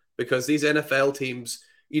 because these NFL teams,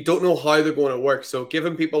 you don't know how they're going to work. So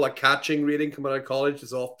giving people a catching rating coming out of college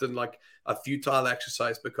is often like a futile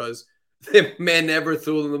exercise, because they may never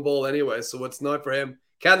throw them the ball anyway. So it's not for him.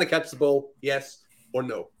 Can they catch the ball? Yes or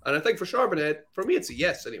no? And I think for Charbonnet, for me, it's a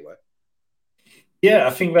yes anyway. Yeah,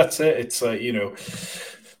 I think that's it. It's like,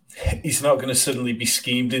 he's not going to suddenly be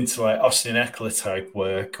schemed into like Austin Eckler type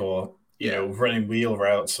work or, Yeah, running wheel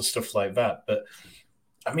routes or stuff like that. But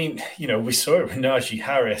I mean, we saw it with Najee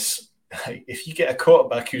Harris. If you get a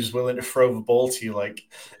quarterback who's willing to throw the ball to you like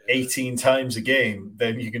 18 times a game,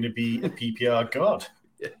 then you're going to be a PPR god.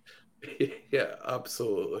 yeah, yeah,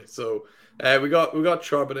 absolutely. So we got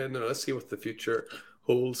Charbon in, and let's see what the future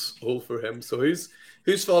hold for him. So who's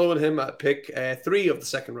following him at pick 3 of the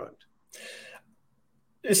second round?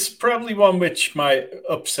 It's probably one which might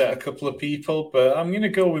upset a couple of people, but I'm going to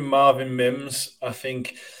go with Marvin Mims. I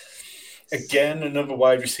think, again, another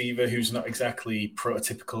wide receiver who's not exactly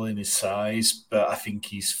prototypical in his size, but I think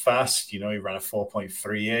he's fast. He ran a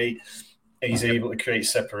 4.38. He's Yep. able to create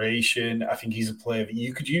separation. I think he's a player that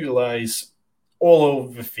you could utilize all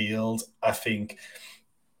over the field. I think,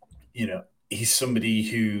 he's somebody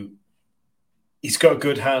who he's got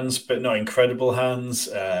good hands, but not incredible hands.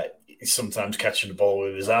 He's sometimes catching the ball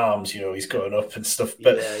with his arms, he's going up and stuff.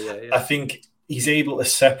 But Yeah, yeah, yeah. I think he's able to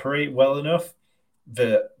separate well enough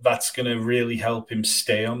that that's going to really help him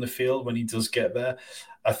stay on the field when he does get there.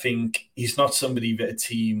 I think he's not somebody that a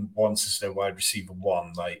team wants as their wide receiver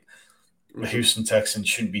one. Like the Hmm. Houston Texans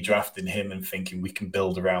shouldn't be drafting him and thinking we can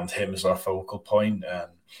build around him as our focal point.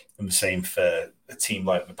 And the same for a team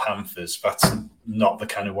like the Panthers. That's not the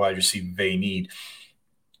kind of wide receiver they need.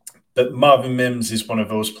 But Marvin Mims is one of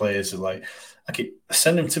those players that, like, okay,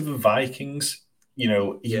 send him to the Vikings. He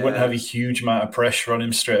wouldn't have a Yes. huge amount of pressure on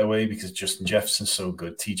him straight away because Justin Jefferson's so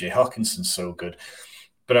good, TJ Hawkinson's so good.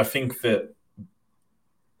 But I think that,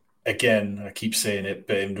 again, I keep saying it,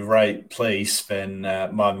 but in the right place, then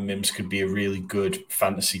Marvin Mims could be a really good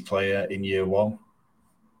fantasy player in year one.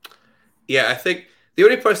 Yeah, I think the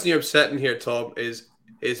only person you're upsetting here, Tom, is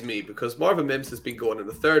me because Marvin Mims has been going in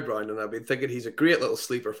the third round, and I've been thinking he's a great little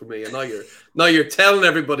sleeper for me. And now you're telling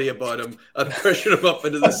everybody about him and pushing him up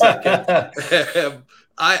into the second.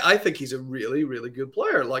 I think he's a really really good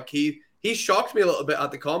player. Like he shocked me a little bit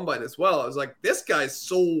at the combine as well. I was like, this guy's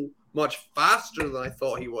so much faster than I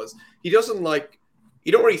thought he was. He doesn't like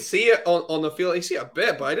you don't really see it on the field. You see it a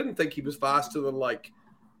bit, but I didn't think he was faster than like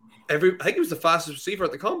I think he was the fastest receiver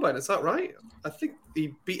at the combine. Is that right? I think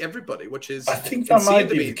he beat everybody, which I is think that insane might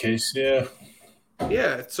to be the me. case, yeah.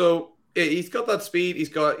 Yeah, so he's got that speed. He's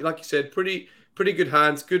got, like you said, pretty good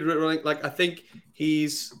hands, good running. Like I think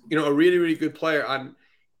he's a really really good player. And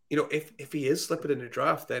if he is slipping in the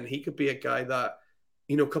draft, then he could be a guy that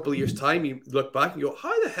a couple of years time you look back and go,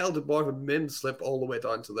 how the hell did Marvin Mims slip all the way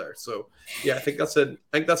down to there? So yeah, I think that's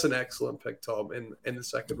an excellent pick, Tom, in the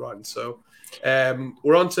second round. So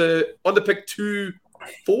we're on to pick 2-4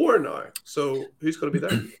 now. So who's going to be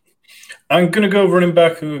there? I'm going to go running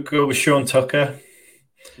back and go with Sean Tucker.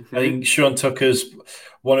 I Mm-hmm. think Sean Tucker's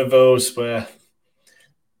one of those where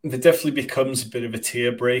there definitely becomes a bit of a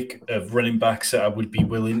tier break of running backs that I would be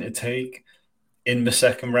willing to take in the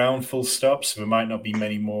second round, full stop. So there might not be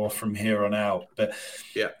many more from here on out. But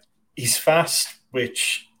Yeah, he's fast,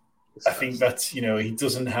 which he's I think fast. that's, he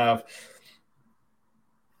doesn't have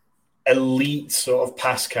elite sort of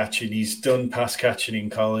pass catching. He's done pass catching in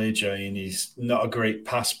college. I mean, he's not a great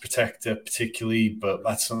pass protector, particularly, but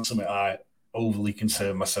that's not something I overly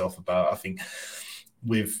concern myself about. I think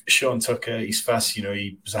with Sean Tucker, he's fast.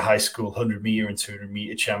 He was a high school 100-meter and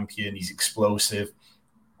 200-meter champion. He's explosive.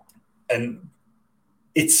 And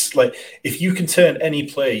it's like if you can turn any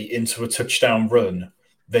play into a touchdown run,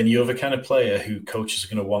 then you're the kind of player who coaches are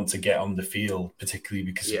going to want to get on the field, particularly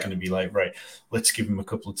because they're Yeah, going to be like, right, let's give him a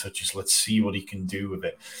couple of touches. Let's see what he can do with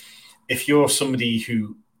it. If you're somebody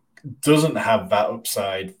who doesn't have that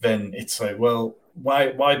upside, then it's like, well,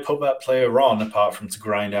 why put that player on apart from to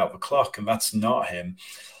grind out the clock? And that's not him.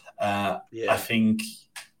 I yeah, think,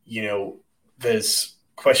 you know, there's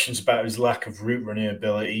questions about his lack of route running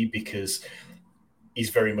ability because he's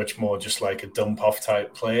very much more just like a dump off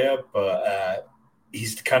type player, but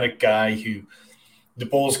he's the kind of guy who the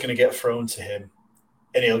ball's going to get thrown to him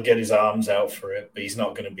and he'll get his arms out for it, but he's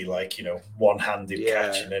not going to be like, one handed yeah,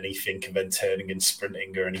 catching anything and then turning and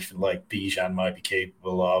sprinting or anything like Bijan might be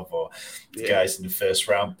capable of or the yeah, guys in the first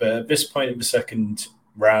round. But at this point in the second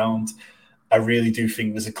round, I really do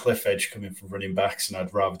think there's a cliff edge coming from running backs, and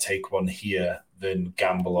I'd rather take one here than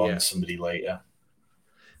gamble on yeah. somebody later.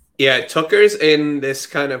 Yeah, Tucker's in this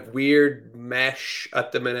kind of weird mesh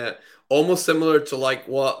at the minute, almost similar to like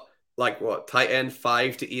what tight end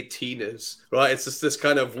 5 to 18 is, right? It's just this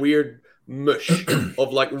kind of weird mush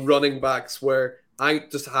of like running backs where I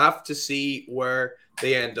just have to see where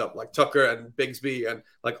they end up, like Tucker and Bigsby and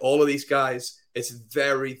like all of these guys. It's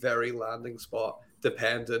very, very landing spot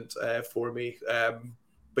dependent for me.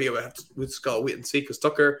 But yeah, we just got to wait and see because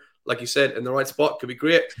Tucker, like you said, in the right spot could be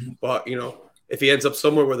great. But, if he ends up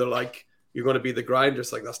somewhere where they're like, you're going to be the grinder,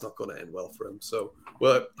 it's like, that's not going to end well for him. So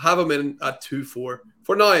we'll have him in at 2-4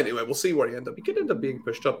 for now. Anyway, we'll see where he ends up. He could end up being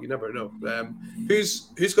pushed up. You never know. Who's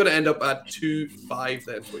going to end up at 2-5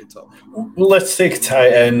 then for you, Tom? Well, let's take a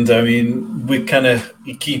tight end. I mean,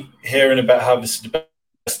 you keep hearing about how this is the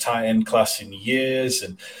best tight end class in years,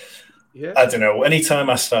 and I don't know. Anytime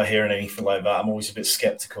I start hearing anything like that, I'm always a bit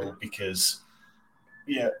skeptical because,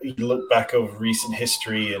 you look back over recent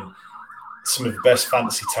history and some of the best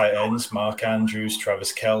fantasy tight ends, Mark Andrews,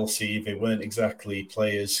 Travis Kelce, they weren't exactly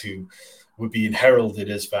players who were being heralded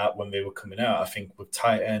as that when they were coming out. I think with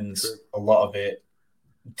tight ends, a lot of it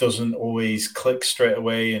doesn't always click straight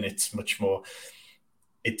away, and it's much more,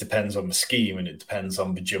 it depends on the scheme and it depends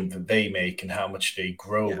on the jump that they make and how much they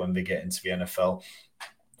grow when they get into the NFL.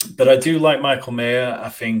 But I do like Michael Mayer. I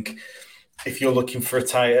think if you're looking for a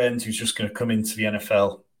tight end who's just going to come into the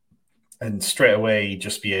NFL and straight away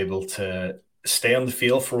just be able to stay on the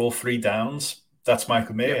field for all 3 downs, that's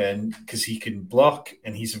Michael Mayer. And because he can block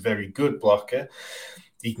and he's a very good blocker,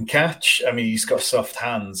 he can catch. I mean, he's got soft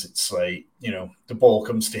hands. It's like, the ball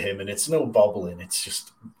comes to him and it's no bobbling. It's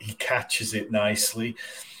just he catches it nicely.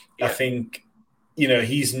 I think,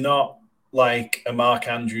 he's not like a Mark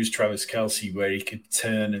Andrews, Travis Kelce, where he could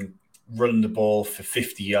turn and run the ball for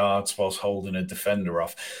 50 yards whilst holding a defender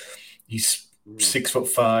off. He's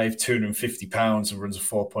 6'5", 250 pounds, and runs a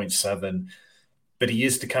 4.7. But he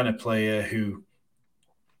is the kind of player who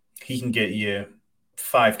he can get you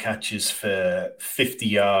 5 catches for 50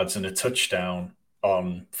 yards and a touchdown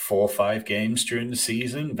on 4 or 5 games during the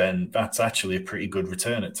season. Then that's actually a pretty good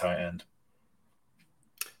return at tight end.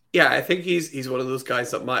 Yeah, I think he's one of those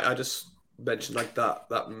guys that I just mentioned like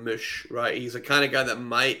that mush, right? He's a kind of guy that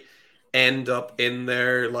might end up in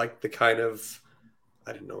there like the kind of,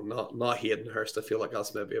 I don't know, not Hayden Hurst. I feel like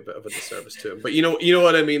that's maybe a bit of a disservice to him. But you know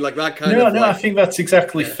what I mean? Like that kind of. No, I think that's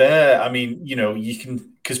exactly fair. I mean, you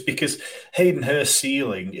can because Hayden Hurst's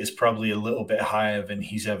ceiling is probably a little bit higher than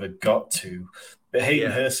he's ever got to. But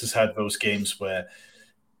Hayden Hurst has had those games where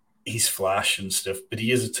he's flash and stuff, but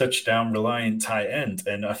he is a touchdown reliant tight end,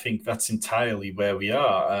 and I think that's entirely where we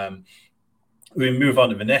are. We move on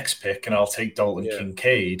to the next pick, and I'll take Dalton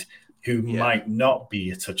Kincaid, who might not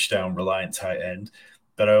be a touchdown reliant tight end.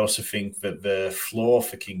 But I also think that the floor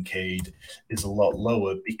for Kincaid is a lot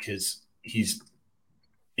lower because he's,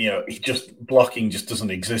 blocking just doesn't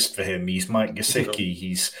exist for him. He's Mike Gesicki.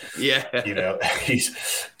 He's, he's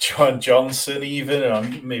Juwan Johnson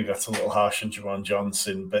even. Maybe that's a little harsh on Juwan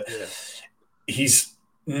Johnson, but he's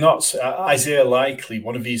not Isaiah Likely,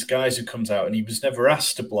 one of these guys who comes out and he was never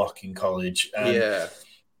asked to block in college.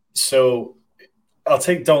 So I'll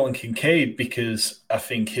take Dalton Kincaid because I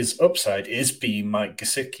think his upside is being Mike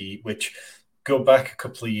Gesicki, which go back a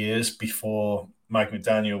couple of years before Mike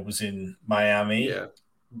McDaniel was in Miami.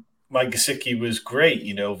 Mike Gesicki was great.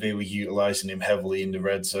 They were utilizing him heavily in the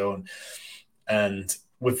red zone. And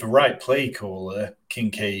with the right play caller,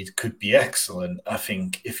 Kincaid could be excellent. I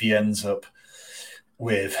think if he ends up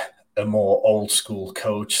with a more old school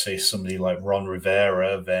coach, say somebody like Ron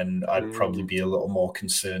Rivera, then I'd probably be a little more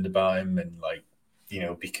concerned about him. And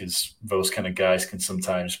because those kind of guys can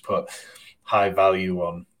sometimes put high value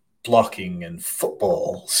on blocking and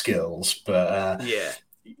football skills. But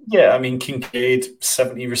I mean, Kincaid,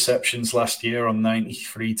 70 receptions last year on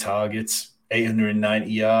 93 targets,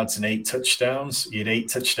 890 yards and 8 touchdowns. He had 8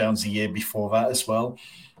 touchdowns the year before that as well.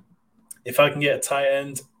 If I can get a tight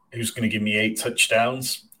end who's going to give me 8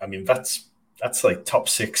 touchdowns, I mean, that's like top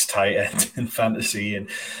 6 tight end in fantasy, and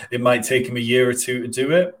it might take him a year or 2 to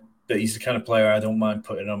do it. But he's the kind of player I don't mind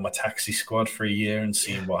putting on my taxi squad for a year and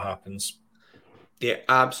seeing what happens. Yeah,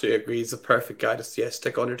 absolutely agree. He's the perfect guy to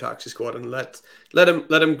stick on your taxi squad and let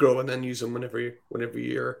him grow and then use him whenever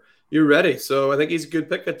you're ready. So I think he's a good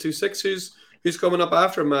pick at 2-6. Who's coming up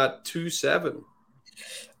after him at 2-7?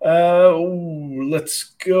 Let's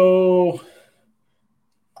go.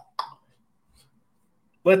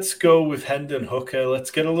 Let's go with Hendon Hooker.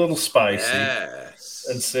 Let's get a little spicy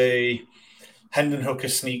and say Hendon Hooker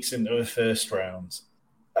sneaks into the first round.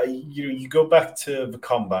 You go back to the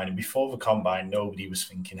combine, and before the combine, nobody was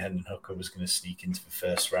thinking Hendon Hooker was going to sneak into the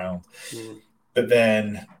first round. But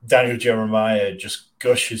then Daniel Jeremiah just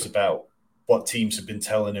gushes about what teams have been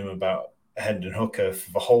telling him about Hendon Hooker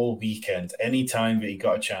for the whole weekend, anytime that he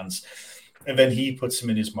got a chance. And then he puts him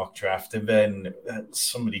in his mock draft. And then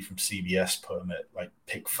somebody from CBS put him at like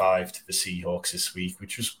pick 5 to the Seahawks this week,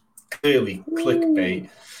 which was clearly clickbait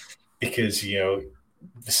because,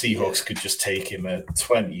 the Seahawks could just take him at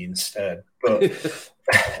 20 instead. But,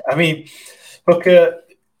 I mean, Hooker,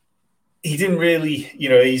 he didn't really,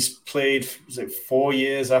 he's played, was it 4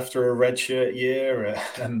 years after a redshirt year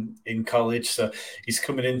in college. So he's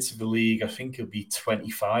coming into the league. I think he'll be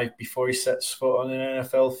 25 before he sets foot on an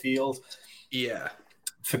NFL field. Yeah.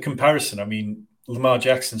 For comparison, I mean, Lamar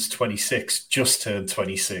Jackson's 26, just turned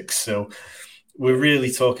 26. So we're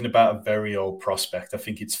really talking about a very old prospect. I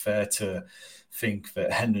think it's fair to think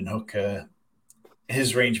that Hendon Hooker,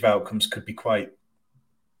 his range of outcomes could be quite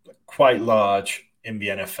large in the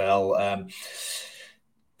NFL.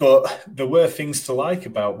 But there were things to like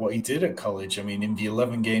about what he did at college. I mean, in the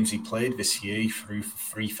 11 games he played this year, he threw for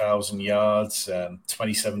 3,000 yards,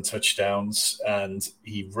 27 touchdowns, and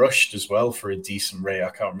he rushed as well for a decent rate. I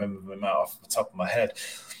can't remember the amount off the top of my head.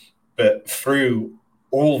 But through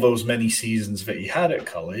all those many seasons that he had at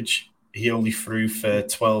college, he only threw for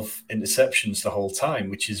 12 interceptions the whole time,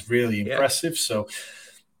 which is really impressive. So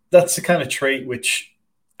that's the kind of trait which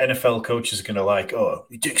NFL coaches are going to like. Oh,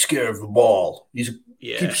 he takes care of the ball. He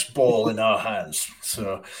keeps the ball in our hands.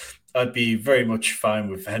 So I'd be very much fine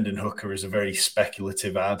with Hendon Hooker as a very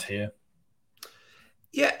speculative ad here.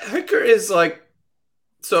 Yeah, Hooker is like,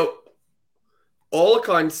 so all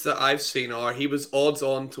accounts that I've seen are he was odds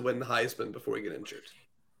on to win the Heisman before he got injured.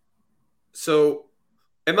 So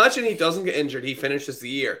imagine he doesn't get injured, he finishes the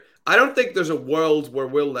year. I don't think there's a world where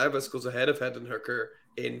Will Levis goes ahead of Hendon Hooker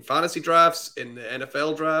in fantasy drafts, in the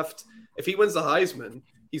NFL draft. If he wins the Heisman,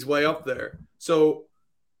 he's way up there. So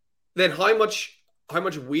then how much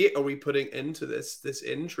weight are we putting into this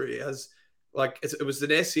injury? As like it was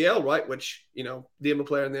an ACL, right? Which, name a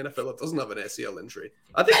player in the NFL that doesn't have an ACL injury.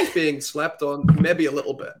 I think he's being slept on maybe a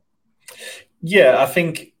little bit. Yeah, I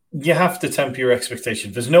think you have to temper your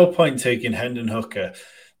expectations. There's no point taking Hendon Hooker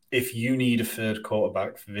if you need a third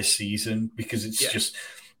quarterback for this season, because it's just,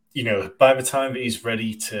 by the time that he's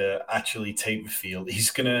ready to actually take the field,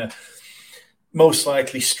 he's going to most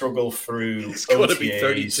likely struggle through He's going to be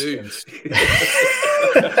 32.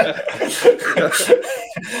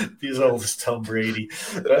 Be as old as Tom Brady.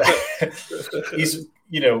 He's,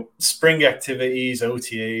 spring activities,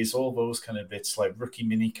 OTAs, all those kind of bits, like rookie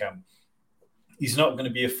minicamp. He's not going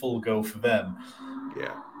to be a full go for them.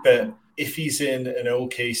 Yeah. But if he's in an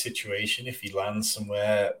okay situation, if he lands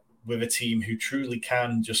somewhere with a team who truly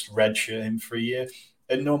can just redshirt him for a year,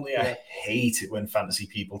 and normally I hate it when fantasy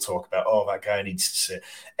people talk about, oh, that guy needs to sit.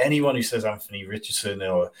 Anyone who says Anthony Richardson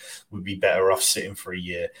would be better off sitting for a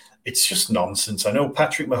year, it's just nonsense. I know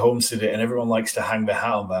Patrick Mahomes did it and everyone likes to hang their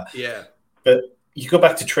hat on that. Yeah. But you go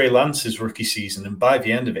back to Trey Lance's rookie season, and by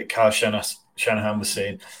the end of it, Kyle Shanahan was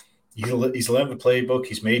saying, he's learned the playbook.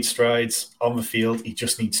 He's made strides on the field. He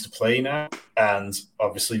just needs to play now. And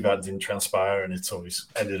obviously that didn't transpire, and it's always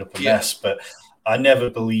ended up a mess. But I never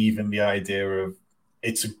believe in the idea of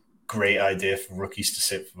it's a great idea for rookies to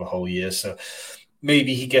sit for the whole year. So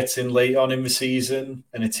maybe he gets in late on in the season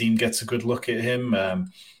and a team gets a good look at him.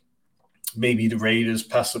 Maybe the Raiders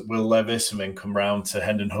pass up Will Levis and then come round to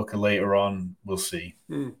Hendon Hooker later on. We'll see.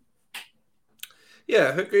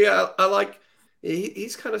 Yeah, Hooker, yeah, I like...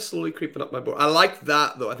 He's kind of slowly creeping up my board. I like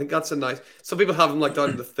that, though. I think that's a nice... Some people have him like down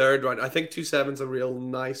in the third round. I think 2-7's a real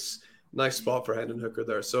nice spot for Hendon Hooker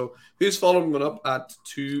there. So who's following him up at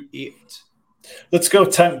 2-8? Let's go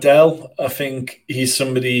Tank Dell. I think he's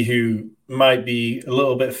somebody who might be a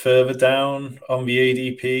little bit further down on the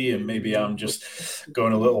ADP, and maybe I'm just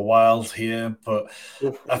going a little wild here, but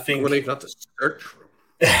I think... When even have to search for him.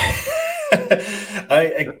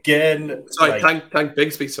 Sorry, Tank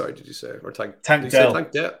Bigsby. Sorry, did you say or Tank Dell?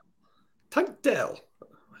 Tank Dell. Oh,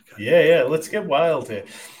 yeah. Let's get wild here.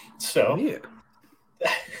 So,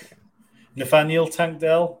 Nathaniel Tank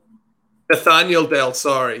Dell. Nathaniel Dell.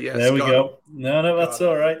 Sorry, yes. There we go. No, that's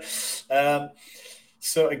all right.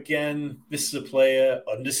 So again, this is a player,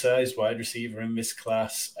 undersized wide receiver in this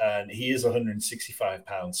class, and he is 165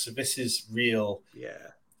 pounds. So this is real. Yeah.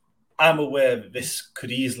 I'm aware that this could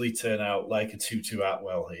easily turn out like a Tutu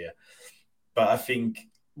Atwell here. But I think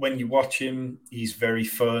when you watch him, he's very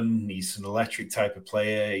fun. He's an electric type of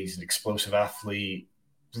player. He's an explosive athlete,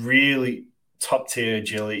 really top-tier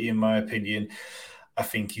agility, in my opinion. I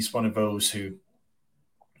think he's one of those who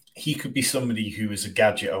he could be somebody who is a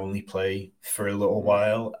gadget-only play for a little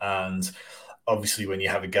while. And obviously when you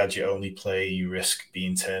have a gadget-only play, you risk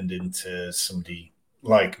being turned into somebody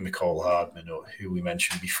like Mecole Hardman, or who we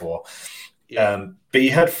mentioned before. But he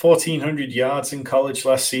had 1,400 yards in college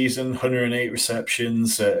last season, 108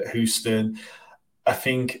 receptions at Houston. I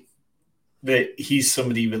think that he's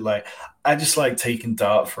somebody that, I just like taking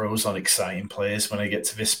dart throws on exciting players when I get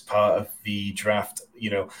to this part of the draft.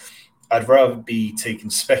 I'd rather be taking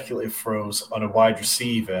speculative throws on a wide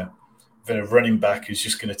receiver than a running back who's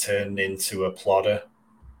just going to turn into a plodder.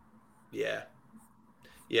 Yeah.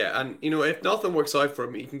 Yeah, and if nothing works out for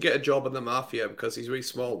him, he can get a job in the mafia because he's really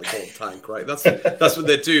small. They call him Tank, right? That's what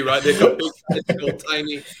they do, right? They've got big guys called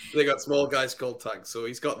Tiny, they got small guys called Tank. So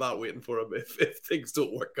he's got that waiting for him if things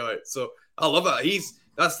don't work out. So I love it.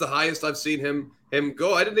 That's the highest I've seen him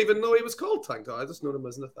go. I didn't even know he was called Tank. I just known him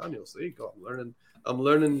as Nathaniel. So there you go. I'm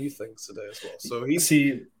learning new things today as well. So he's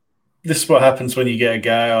See, this is what happens when you get a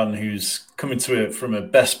guy on who's coming to it from a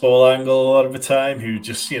best ball angle a lot of the time, who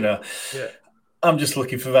just, yeah. I'm just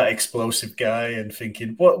looking for that explosive guy and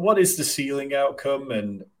thinking, what is the ceiling outcome?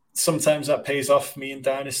 And sometimes that pays off for me in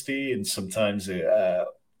Dynasty, and sometimes it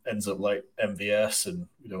ends up like MVS, and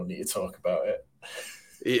we don't need to talk about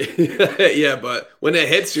it. Yeah, but when it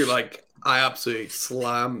hits, you're like, I absolutely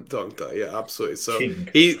slam dunked that. Yeah, absolutely. So King.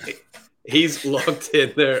 he's locked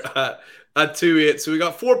in there at 2-8. So we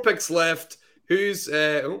got 4 picks left. Who's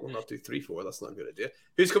we'll not do 3-4. That's not a good idea.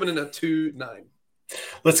 Who's coming in at 2-9?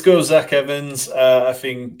 Let's go Zach Evans. I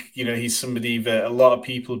think, he's somebody that a lot of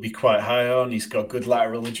people would be quite high on. He's got good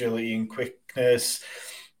lateral agility and quickness.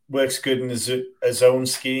 Works good in a zone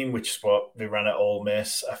scheme, which is what they ran at Ole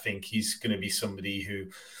Miss. I think he's going to be somebody who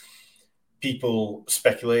people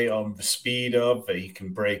speculate on the speed of, that he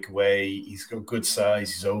can break away. He's got good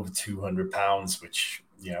size. He's over 200 pounds, which,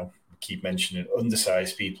 we keep mentioning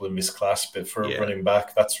undersized people in this class. But for a running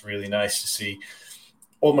back, that's really nice to see.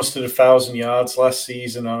 Almost at 1,000 yards last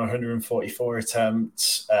season on 144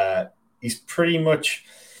 attempts. He's pretty much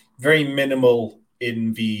very minimal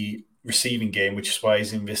in the receiving game, which is why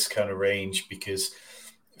he's in this kind of range, because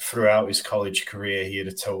throughout his college career, he had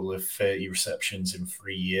a total of 30 receptions in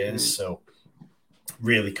 3 years. So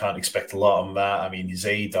really can't expect a lot on that. I mean, his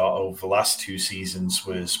ADOT over the last 2 seasons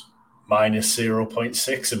was minus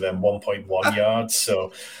 0.6 and then 1.1 yards.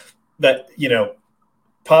 So that,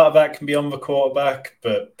 part of that can be on the quarterback,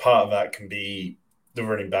 but part of that can be the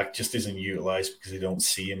running back just isn't utilized because they don't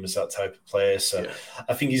see him as that type of player. So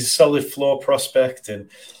I think he's a solid floor prospect, and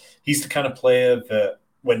he's the kind of player that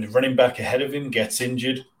when the running back ahead of him gets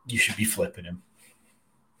injured, you should be flipping him.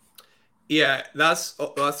 Yeah, that's the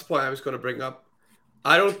point I was going to bring up.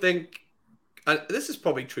 I don't think, and this is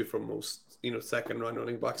probably true for most, second round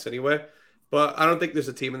running backs anyway, but I don't think there's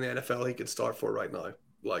a team in the NFL he could start for right now,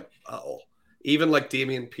 like at all. Even like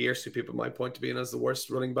Dameon Pierce, who people might point to being as the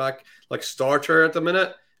worst running back, like starter at the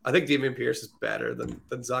minute, I think Dameon Pierce is better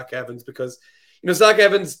than Zach Evans because, Zach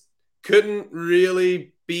Evans couldn't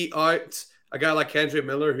really beat out a guy like Kendre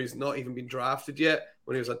Miller, who's not even been drafted yet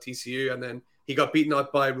when he was at TCU. And then he got beaten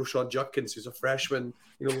out by Rashad Judkins, who's a freshman,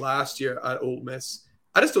 last year at Ole Miss.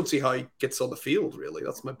 I just don't see how he gets on the field, really.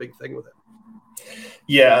 That's my big thing with him.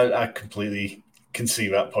 Yeah, I completely can see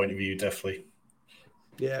that point of view, definitely.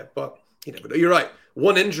 Yeah, but you never know. You're right.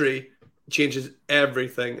 One injury changes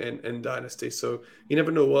everything in Dynasty. So you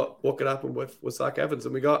never know what could happen with Zach Evans.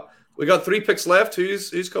 And we got 3 picks left.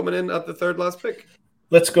 Who's coming in at the third last pick?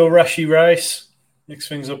 Let's go Rashee Rice. Mix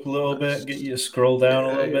things up a little bit. Get you to scroll down a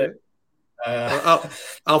little bit.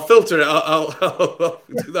 I'll filter it. I'll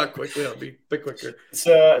do that quickly. I'll be a bit quicker. It's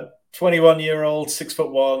a 21-year-old,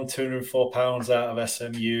 6'1", 204 pounds out of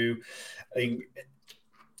SMU. I think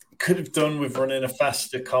could have done with running a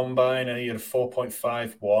faster combine. He had a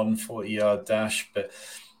 4.51 40-yard dash, but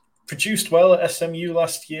produced well at SMU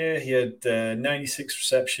last year. He had 96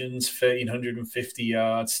 receptions, 1,350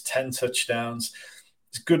 yards, 10 touchdowns.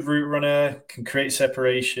 He's a good route runner, can create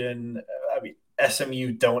separation. I mean,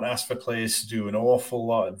 SMU don't ask for players to do an awful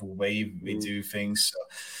lot of the way they do things. So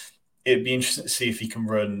it'd be interesting to see if he can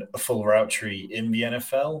run a full route tree in the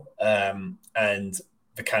NFL. And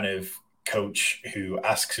the kind of coach who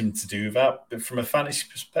asks him to do that. But from a fantasy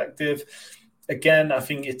perspective, again, I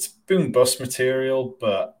think it's boom bust material,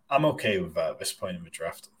 but I'm okay with that at this point in the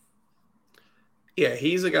draft. Yeah,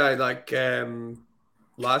 he's a guy like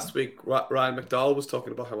last week, Ryan McDowell was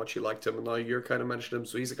talking about how much he liked him, and now you're kind of mentioning him.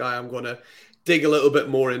 So he's a guy I'm going to dig a little bit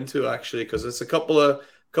more into, actually, because there's a couple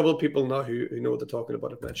of people now who know what they're talking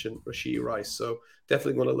about. I've mentioned Rashee Rice, so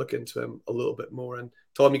definitely going to look into him a little bit more. And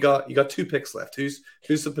Tom, you got 2 picks left. Who's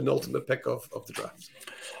the penultimate pick of the draft?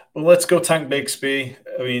 Well, let's go Tank Bigsby.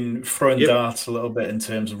 I mean, throwing darts a little bit in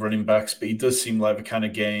terms of running backs, but he does seem like the kind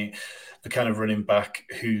of running back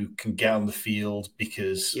who can get on the field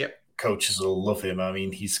because coaches will love him. I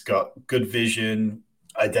mean, he's got good vision,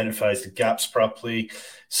 identifies the gaps properly,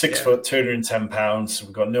 6 foot, 210 pounds. So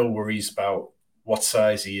we've got no worries about what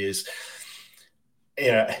size he is.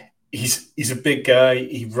 Yeah, he's a big guy.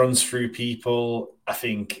 He runs through people. I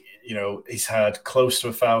think, he's had close to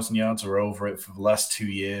 1,000 yards or over it for the last 2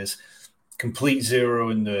 years. Complete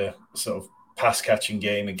zero in the sort of pass catching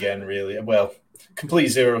game again, really. Well, complete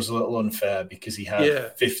zero is a little unfair because he had Yeah.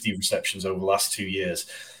 50 receptions over the last 2 years.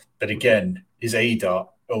 But again, his ADOT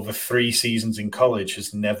over 3 seasons in college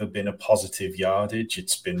has never been a positive yardage.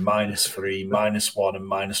 It's been -3, -1, and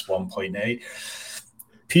 -1.8.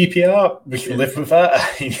 PPR, we can live with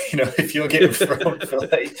that. If you're getting thrown for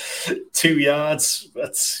like 2 yards,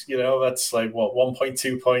 that's like what,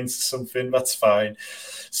 1.2 points or something. That's fine.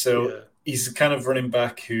 So he's the kind of running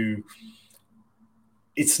back who,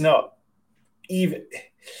 it's not even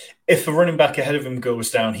if a running back ahead of him goes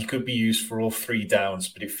down, he could be used for all 3 downs,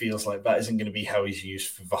 but it feels like that isn't going to be how he's used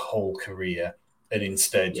for the whole career. And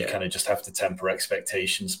instead, you kind of just have to temper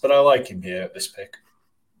expectations. But I like him here at this pick.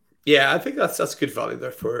 Yeah, I think that's good value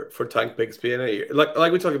there for Tank Bigsby. And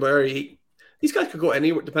like we talked about earlier, these guys could go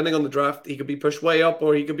anywhere depending on the draft. He could be pushed way up,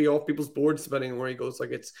 or he could be off people's boards depending on where he goes.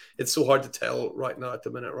 Like it's so hard to tell right now at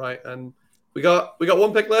the minute, right? And we got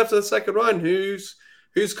one pick left in the second round. Who's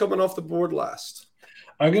coming off the board last?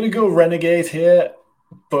 I'm going to go Renegade here,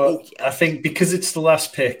 but I think because it's the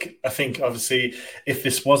last pick, I think obviously if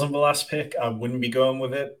this wasn't the last pick, I wouldn't be going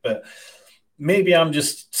with it. But maybe I'm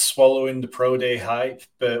just swallowing the pro day hype.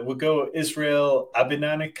 But we'll go Israel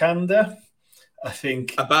Abanikanda. I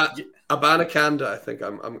think Abanikanda. I think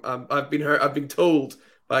I've been told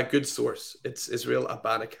by a good source it's Israel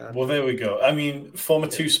Abanikanda. Well, there we go. I mean, former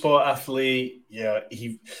two-sport athlete. Yeah,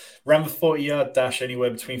 he ran the 40-yard dash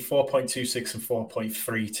anywhere between 4.26 and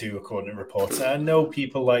 4.32, according to reports. And I know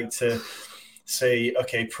people like to say,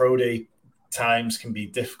 okay, pro day times can be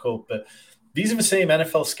difficult, but these are the same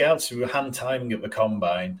NFL scouts who were hand timing at the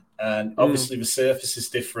combine. And obviously the surface is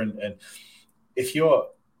different. And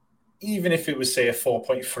even if it was, say, a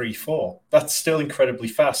 4.34, that's still incredibly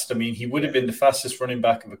fast. I mean, he would have been the fastest running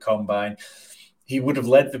back of the combine. He would have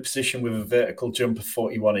led the position with a vertical jump of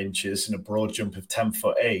 41 inches and a broad jump of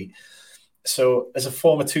 10'8". So as a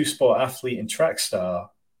former two-sport athlete and track star,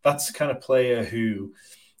 that's the kind of player who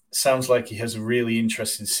sounds like he has a really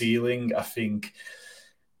interesting ceiling. I think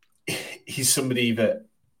he's somebody that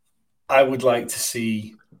I would like to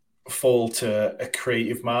see fall to a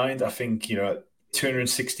creative mind. I think,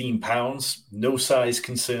 216 pounds, no size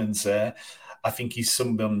concerns there. I think he's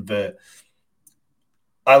someone that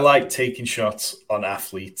I like taking shots on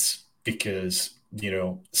athletes because,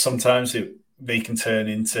 sometimes they can turn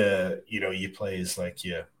into, your players like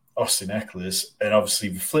your Austin Eckler's. And obviously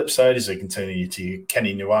the flip side is they can turn into your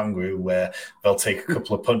Kenny Nwangwu, where they'll take a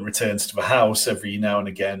couple of punt returns to the house every now and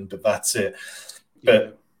again, but that's it.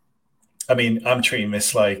 But I mean, I'm treating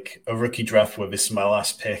this like a rookie draft where this is my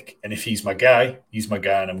last pick. And if he's my guy,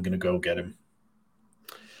 and I'm going to go get him.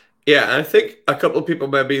 Yeah, I think a couple of people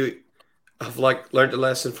maybe have learned a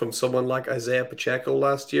lesson from someone like Isaiah Pacheco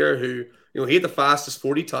last year, who, he had the fastest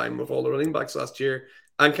 40 time of all the running backs last year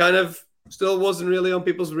and kind of still wasn't really on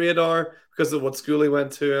people's radar because of what school he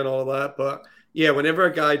went to and all of that. But yeah, whenever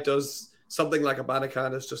a guy does something like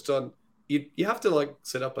Abanikanda has just done, you have to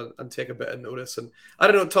sit up and take a bit of notice. And I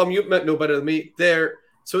don't know, Tom, you might know better than me. They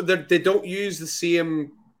don't use the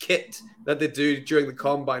same kit that they do during the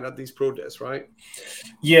combine at these pro days, right?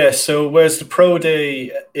 Yeah, so whereas the pro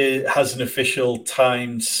day has an official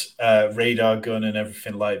times radar gun and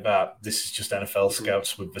everything like that, this is just NFL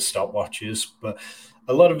scouts with the stopwatches. But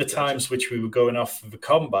a lot of the times which we were going off of the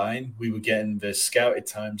combine, we were getting the scouted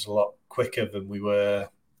times a lot quicker than we were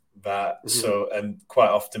that. So, and quite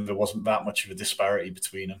often there wasn't that much of a disparity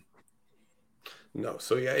between them. No,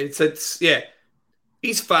 so yeah, it's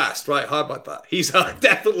he's fast, right? How about that? He's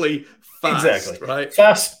definitely fast, exactly right?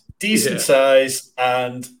 Fast, decent size,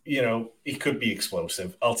 and he could be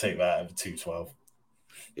explosive. I'll take that at 212.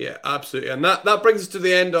 Yeah, absolutely. And that brings us to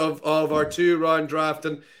the end of our 2-round draft.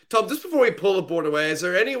 And Tom, just before we pull the board away, is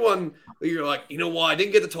there anyone that you're like, what, I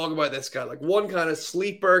didn't get to talk about this guy? Like one kind of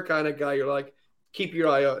sleeper kind of guy you're like, keep your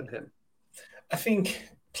eye out on him? I think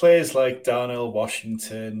players like Darnell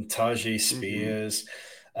Washington, Tajay Spears,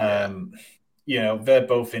 they're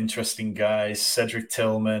both interesting guys. Cedric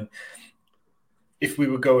Tillman. If we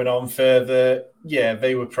were going on further,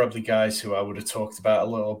 they were probably guys who I would have talked about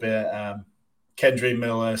a little bit. Kendre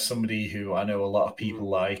Miller, somebody who I know a lot of people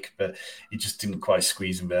like, but he just didn't quite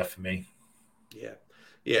squeeze him there for me.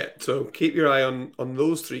 Yeah. So keep your eye on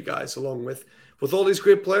those 3 guys, along with all these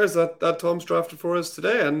great players that Tom's drafted for us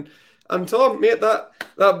today. And Tom, mate, that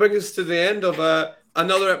brings us to the end of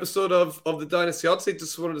another episode of the Dynasty Hot Seat.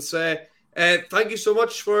 Just wanted to say thank you so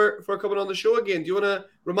much for coming on the show again. Do you want to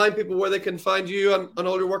remind people where they can find you on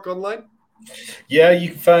all your work online? Yeah, you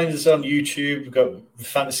can find us on YouTube. We've got the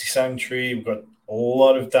Fantasy Sanctuary. We've got a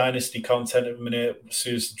lot of Dynasty content at the minute. As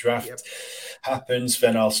soon as the draft happens,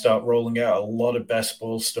 then I'll start rolling out a lot of best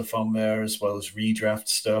ball stuff on there, as well as redraft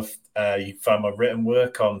stuff. You can find my written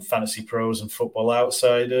work on Fantasy Pros and Football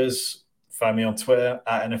Outsiders. Find me on Twitter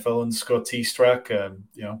at NFL_T-Strack.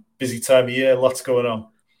 Busy time of year, lots going on.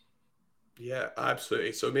 Yeah,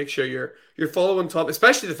 absolutely. So make sure you're following Tom,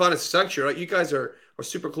 especially the Fantasy Sanctuary, right? You guys are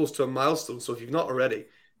super close to a milestone. So if you've not already,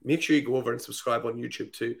 make sure you go over and subscribe on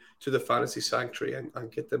YouTube to the Fantasy Sanctuary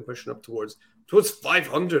and get them pushing up towards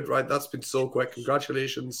 500, right? That's been so quick.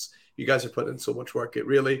 Congratulations. You guys are putting in so much work. It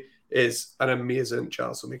really is an amazing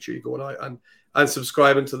channel. So make sure you go out and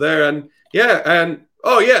subscribe into there. And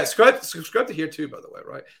subscribe to here too, by the way,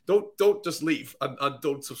 right? Don't just leave and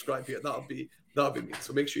don't subscribe here. That'll be me.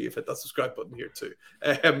 So make sure you've hit that subscribe button here too.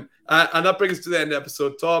 And that brings us to the end of the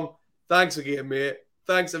episode. Tom, thanks again, mate.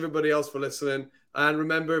 Thanks everybody else for listening. And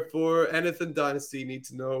remember, for anything Dynasty you need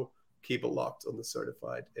to know, keep it locked on the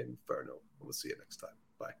Certified Inferno. We'll see you next time.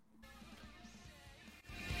 Bye.